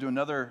bus to go to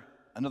another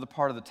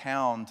part of the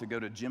town to go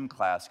to gym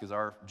class, because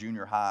our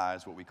junior high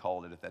is what we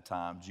called it at that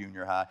time,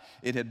 junior high.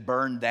 It had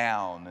burned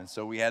down, and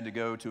so we had to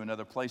go to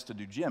another place to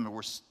do gym. And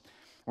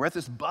we're at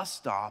this bus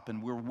stop,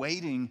 and we're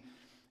waiting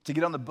to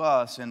get on the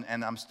bus, and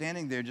I'm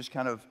standing there just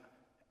kind of,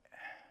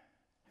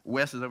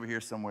 Wes is over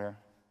here somewhere.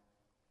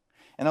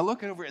 And I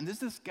look over, and there's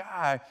this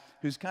guy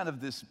who's kind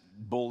of this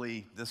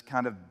bully, this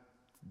kind of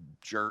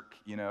jerk,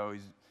 you know.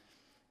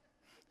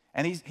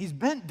 He's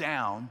bent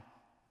down,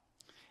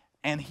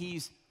 and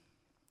he's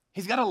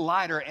got a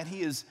lighter, and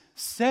he is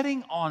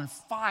setting on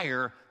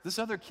fire this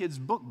other kid's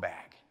book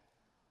bag.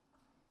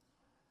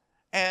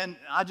 And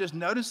I just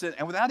noticed it,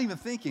 and without even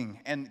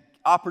thinking, and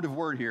operative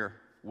word here,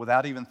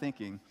 without even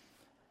thinking,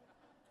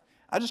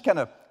 I just kind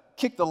of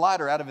kicked the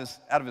lighter out of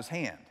his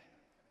hand.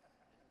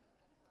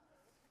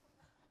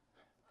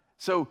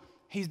 So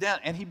he's down,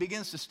 and he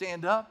begins to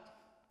stand up,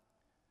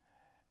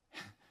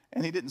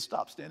 and he didn't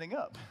stop standing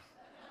up.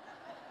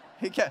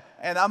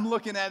 And I'm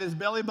looking at his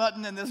belly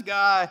button, and this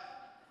guy,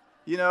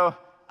 you know,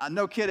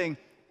 no kidding,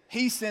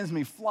 he sends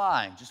me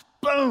flying, just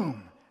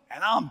boom,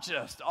 and I'm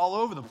just all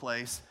over the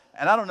place,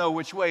 and I don't know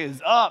which way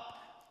is up,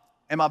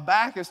 and my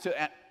back is to,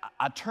 and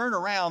I turn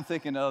around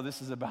thinking, oh,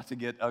 this is about to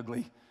get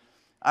ugly.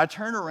 I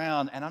turn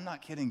around, and I'm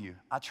not kidding you,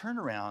 I turn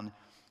around,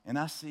 and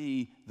I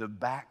see the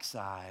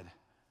backside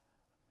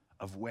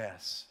of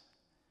Wes,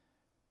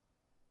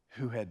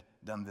 who had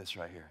done this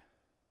right here.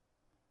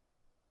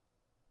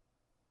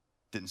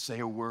 Didn't say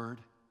a word.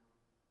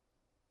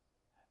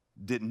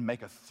 Didn't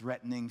make a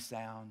threatening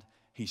sound.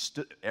 He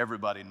stood.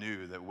 Everybody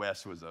knew that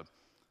Wes was a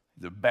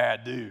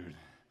bad dude.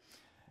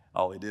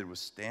 All he did was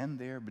stand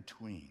there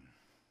between.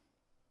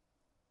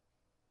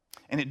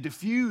 And it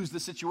diffused the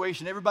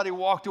situation. Everybody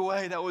walked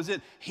away. That was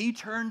it. He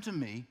turned to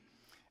me,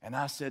 and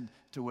I said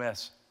to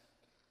Wes,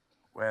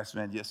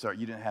 man, yes, sir,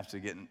 you don't have to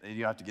get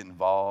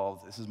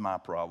involved. This is my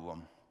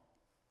problem.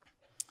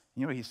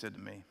 You know what he said to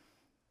me?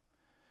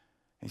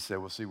 He said,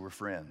 well, see, we're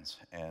friends,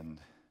 and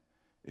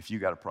if you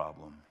got a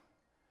problem,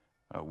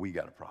 we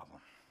got a problem.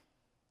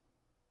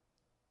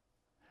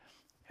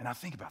 And I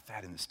think about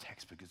that in this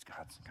text because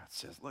God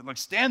says, look,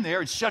 stand there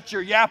and shut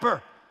your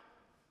yapper,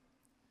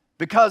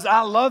 because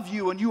I love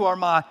you and you are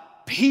my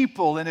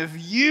people, and if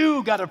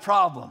you got a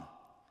problem,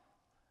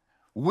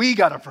 we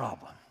got a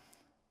problem.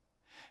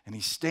 And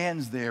he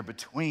stands there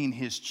between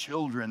his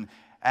children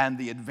and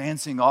the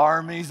advancing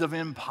armies of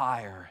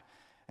empire,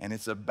 and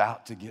it's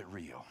about to get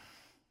real.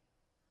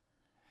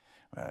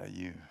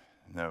 You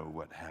know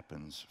what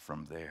happens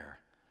from there.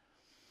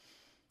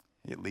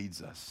 It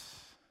leads us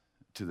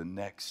to the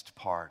next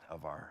part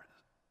of our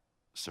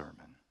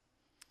sermon: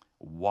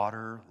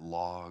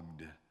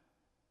 waterlogged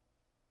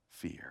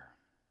fear.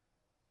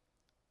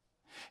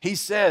 He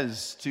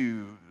says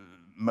to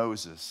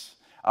Moses,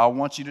 I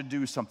want you to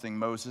do something,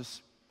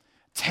 Moses.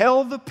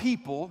 Tell the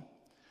people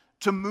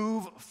to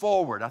move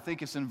forward. I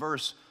think it's in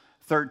verse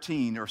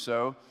 13 or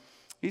so.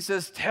 He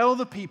says, tell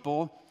the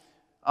people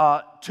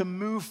to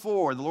move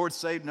forward. The Lord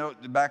said, no,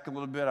 back a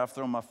little bit. I've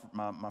thrown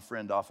my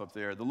friend off up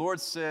there. The Lord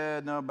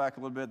said, no, back a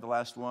little bit, the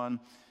last one.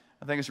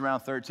 I think it's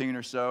around 13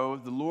 or so.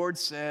 The Lord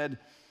said,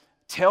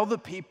 tell the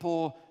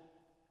people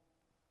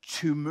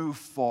to move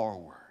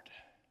forward.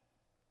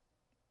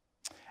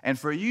 And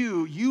for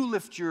you, you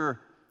lift your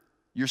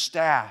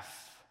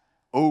staff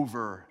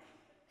over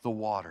the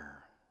water.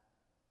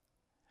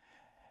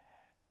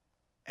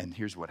 And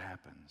here's what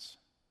happens.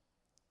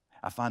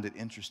 I find it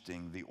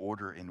interesting, the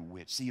order in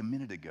which, see, a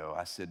minute ago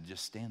I said,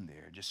 just stand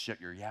there, just shut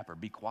your yapper,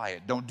 be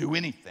quiet, don't do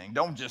anything,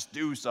 don't just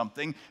do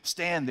something,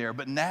 stand there.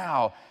 But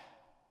now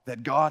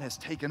that God has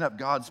taken up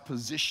God's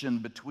position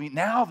between,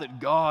 now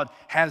that God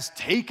has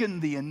taken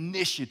the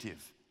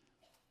initiative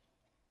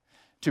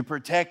to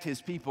protect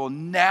his people,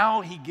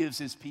 now he gives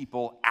his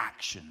people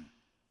action.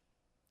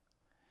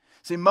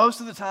 See,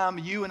 most of the time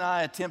you and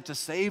I attempt to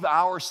save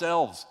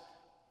ourselves.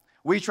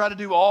 We try to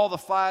do all the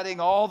fighting,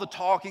 all the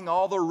talking,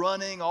 all the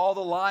running, all the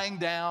lying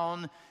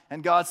down.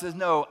 And God says,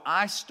 no,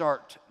 I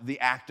start the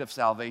act of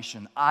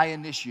salvation. I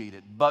initiate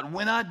it. But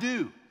when I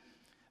do,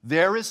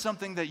 there is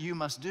something that you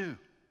must do.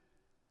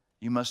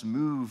 You must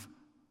move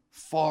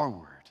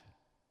forward.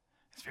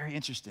 It's very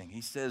interesting.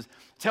 He says,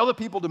 tell the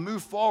people to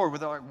move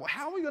forward. They're like, well,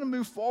 how are we going to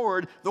move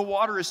forward? The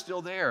water is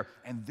still there.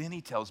 And then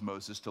he tells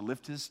Moses to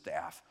lift his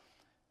staff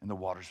and the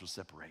waters will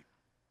separate.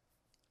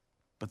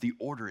 But the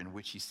order in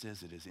which he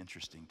says it is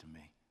interesting to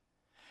me.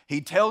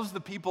 He tells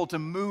the people to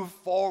move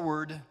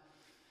forward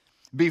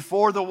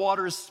before the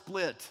waters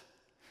split.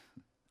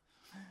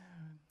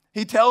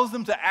 He tells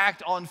them to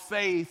act on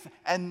faith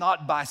and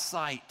not by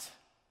sight.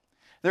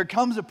 There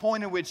comes a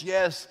point in which,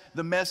 yes,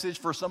 the message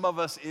for some of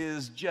us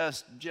is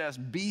just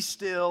be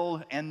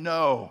still and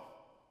know.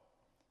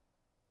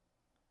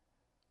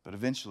 But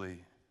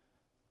eventually,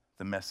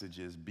 the message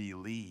is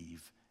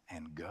believe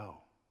and go.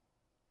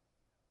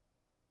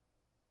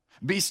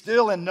 Be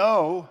still and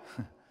know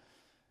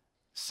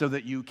so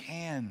that you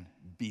can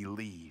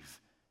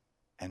believe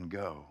and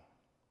go.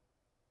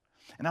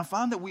 And I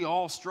find that we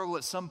all struggle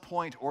at some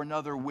point or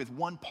another with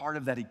one part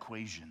of that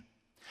equation.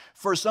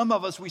 For some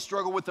of us, we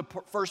struggle with the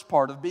first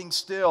part of being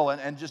still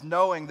and just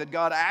knowing that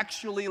God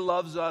actually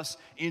loves us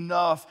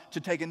enough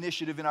to take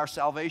initiative in our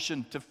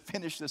salvation to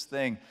finish this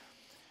thing.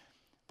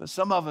 But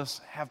some of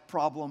us have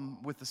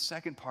problem with the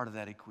second part of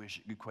that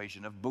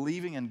equation of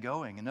believing and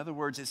going. In other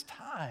words, it's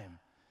time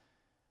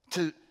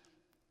to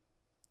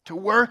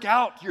work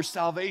out your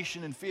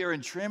salvation in fear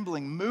and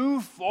trembling.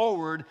 Move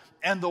forward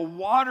and the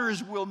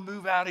waters will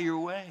move out of your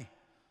way.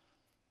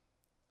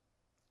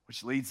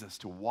 Which leads us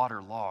to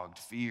waterlogged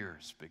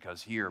fears,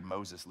 because here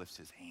Moses lifts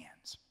his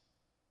hands.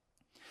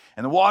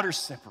 And the waters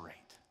separate.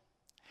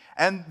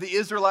 And the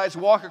Israelites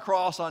walk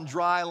across on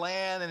dry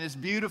land, and it's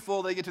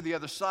beautiful. They get to the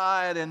other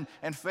side,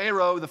 and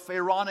Pharaoh, the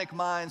Pharaonic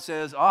mind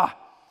says,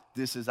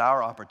 this is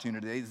our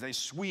opportunity. They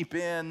sweep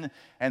in,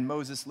 and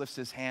Moses lifts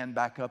his hand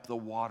back up. The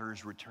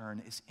waters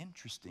return. It's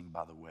interesting,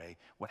 by the way,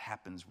 what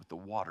happens with the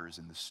waters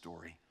in this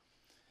story.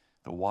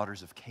 The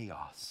waters of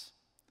chaos.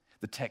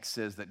 The text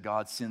says that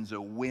God sends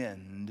a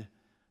wind,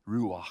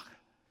 ruach,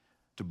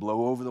 to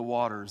blow over the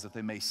waters that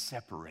they may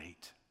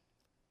separate.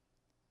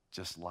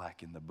 Just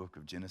like in the book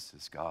of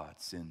Genesis, God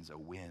sends a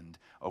wind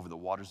over the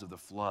waters of the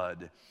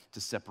flood to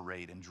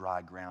separate and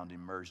dry ground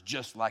emerge.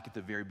 Just like at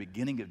the very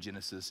beginning of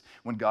Genesis,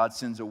 when God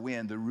sends a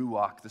wind, the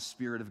ruach, the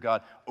Spirit of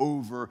God,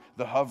 over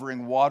the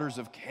hovering waters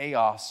of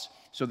chaos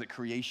so that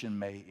creation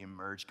may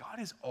emerge. God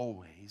is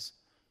always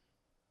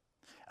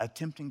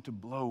attempting to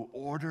blow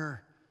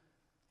order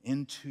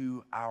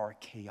into our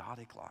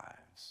chaotic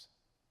lives.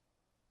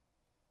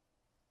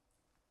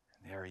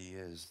 And there he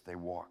is. They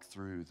walk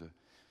through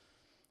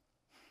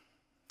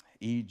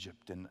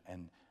Egypt,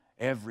 and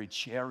every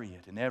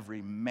chariot and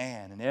every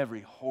man and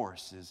every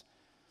horse is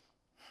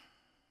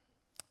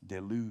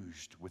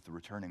deluged with the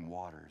returning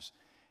waters.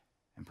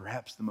 And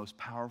perhaps the most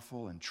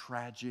powerful and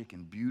tragic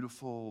and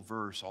beautiful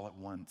verse all at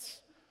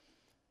once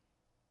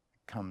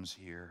comes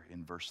here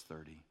in verse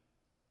 30.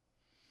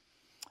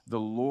 The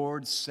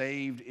Lord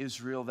saved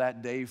Israel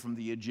that day from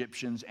the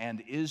Egyptians,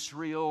 and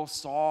Israel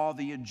saw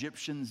the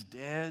Egyptians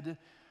dead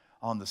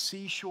on the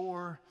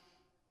seashore.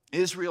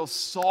 Israel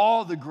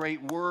saw the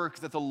great work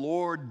that the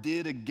Lord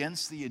did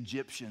against the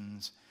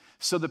Egyptians.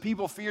 So the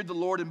people feared the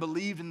Lord and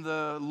believed in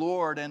the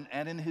Lord and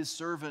in his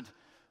servant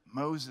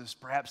Moses.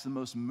 Perhaps the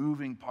most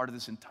moving part of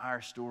this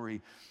entire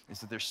story is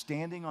that they're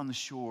standing on the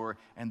shore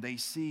and they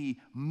see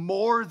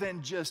more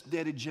than just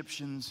dead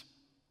Egyptians.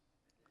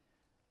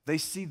 They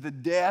see the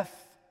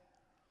death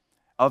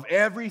of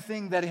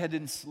everything that had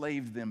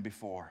enslaved them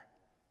before.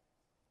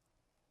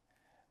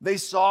 They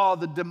saw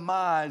the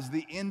demise,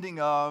 the ending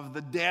of,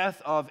 the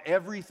death of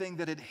everything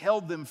that had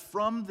held them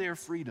from their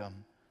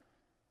freedom,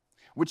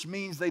 which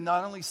means they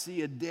not only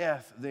see a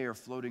death there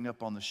floating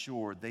up on the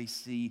shore, they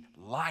see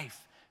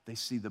life. They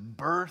see the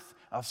birth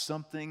of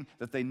something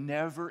that they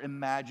never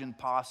imagined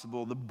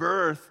possible, the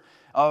birth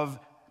of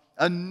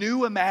a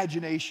new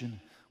imagination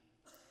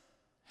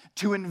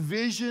to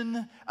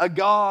envision a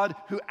God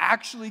who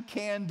actually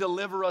can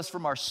deliver us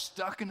from our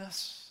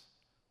stuckness.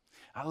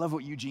 I love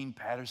what Eugene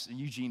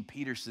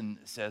Peterson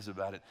says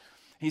about it.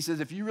 He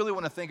says, if you really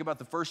want to think about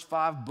the first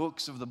 5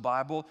 books of the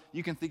Bible,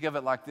 you can think of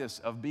it like this,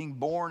 of being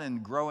born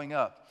and growing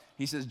up.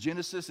 He says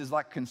Genesis is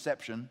like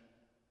conception.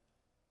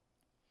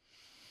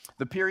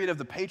 The period of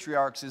the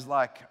patriarchs is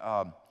like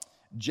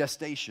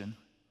gestation.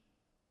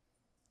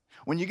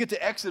 When you get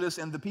to Exodus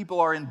and the people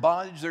are in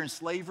bondage, they're in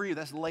slavery,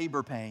 that's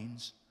labor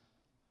pains.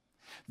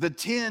 The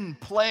 10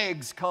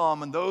 plagues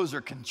come, and those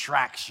are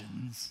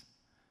contractions.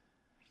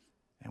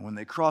 And when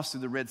they cross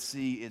through the Red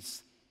Sea,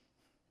 it's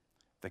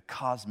the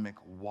cosmic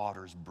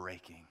waters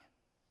breaking.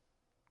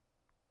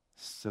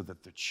 so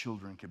that the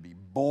children could be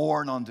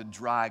born onto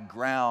dry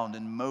ground.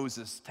 And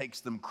Moses takes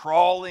them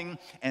crawling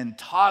and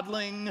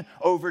toddling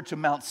over to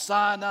Mount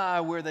Sinai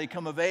where they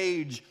come of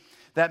age.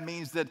 That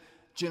means that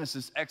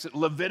Genesis, Exodus,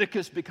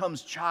 Leviticus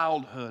becomes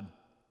childhood.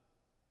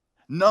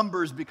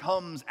 Numbers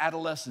becomes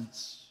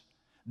adolescence.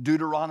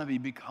 Deuteronomy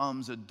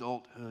becomes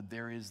adulthood.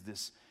 There is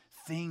this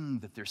thing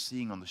that they're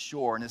seeing on the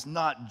shore, and it's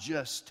not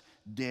just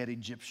dead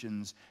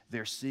Egyptians.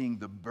 They're seeing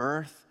the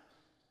birth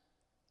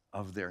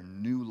of their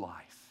new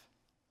life.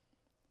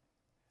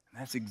 And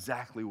that's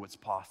exactly what's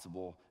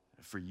possible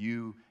for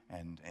you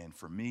and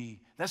for me.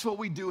 That's what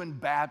we do in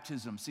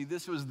baptism. See,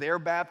 this was their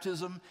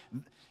baptism.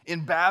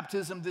 In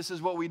baptism, this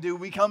is what we do.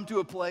 We come to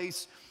a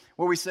place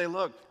where we say,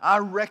 look, I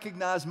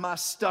recognize my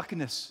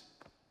stuckness.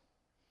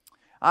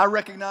 I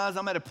recognize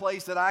I'm at a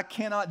place that I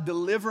cannot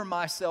deliver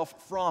myself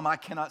from. I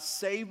cannot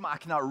I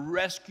cannot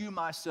rescue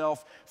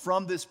myself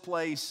from this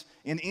place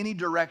in any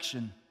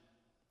direction.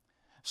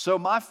 So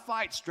my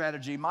fight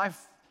strategy, my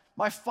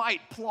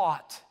fight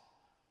plot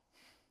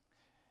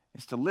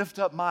is to lift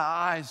up my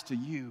eyes to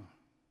you,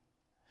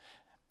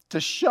 to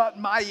shut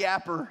my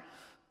yapper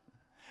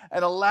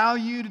and allow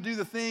you to do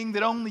the thing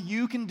that only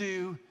you can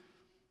do.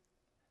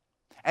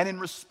 And in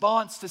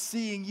response to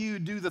seeing you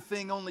do the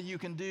thing only you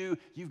can do,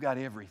 you've got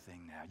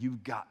everything now.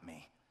 You've got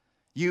me.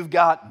 You've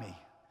got me.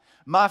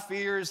 My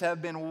fears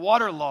have been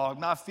waterlogged.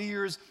 My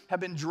fears have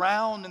been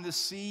drowned in the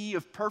sea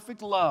of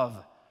perfect love.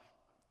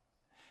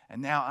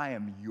 And now I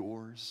am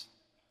yours.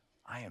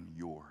 I am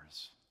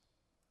yours.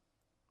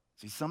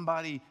 See,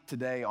 somebody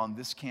today on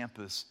this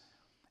campus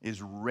is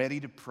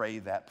ready to pray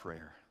that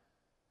prayer.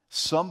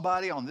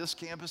 Somebody on this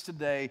campus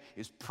today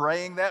is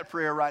praying that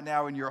prayer right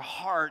now in your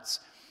hearts,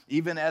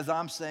 even as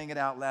I'm saying it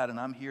out loud. And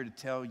I'm here to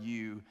tell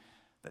you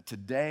that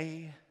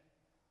today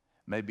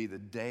may be the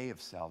day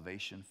of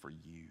salvation for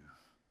you.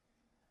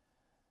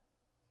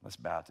 Let's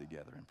bow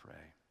together and pray.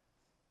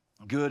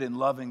 Good and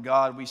loving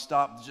God, we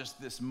stop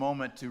just this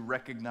moment to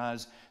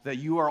recognize that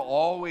you are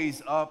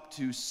always up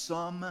to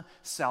some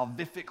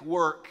salvific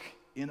work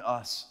in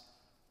us.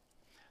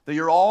 That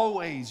you're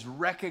always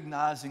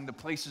recognizing the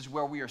places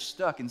where we are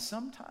stuck, and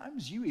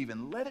sometimes you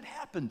even let it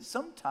happen.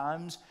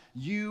 Sometimes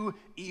you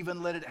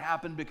even let it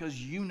happen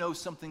because you know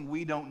something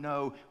we don't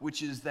know,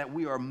 which is that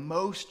we are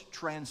most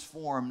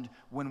transformed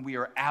when we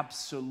are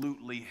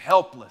absolutely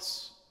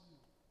helpless.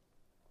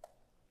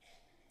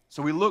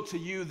 So we look to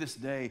you this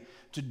day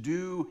to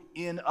do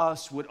in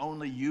us what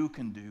only you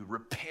can do.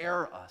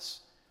 Repair us.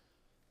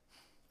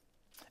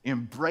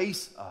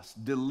 Embrace us.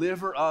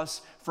 Deliver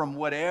us from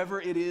whatever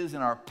it is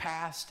in our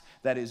past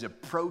that is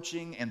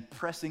approaching and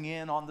pressing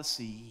in on the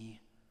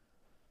sea.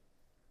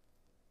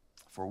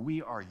 For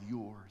we are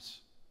yours.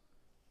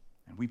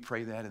 And we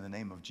pray that in the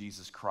name of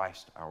Jesus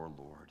Christ our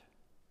Lord.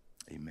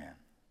 Amen.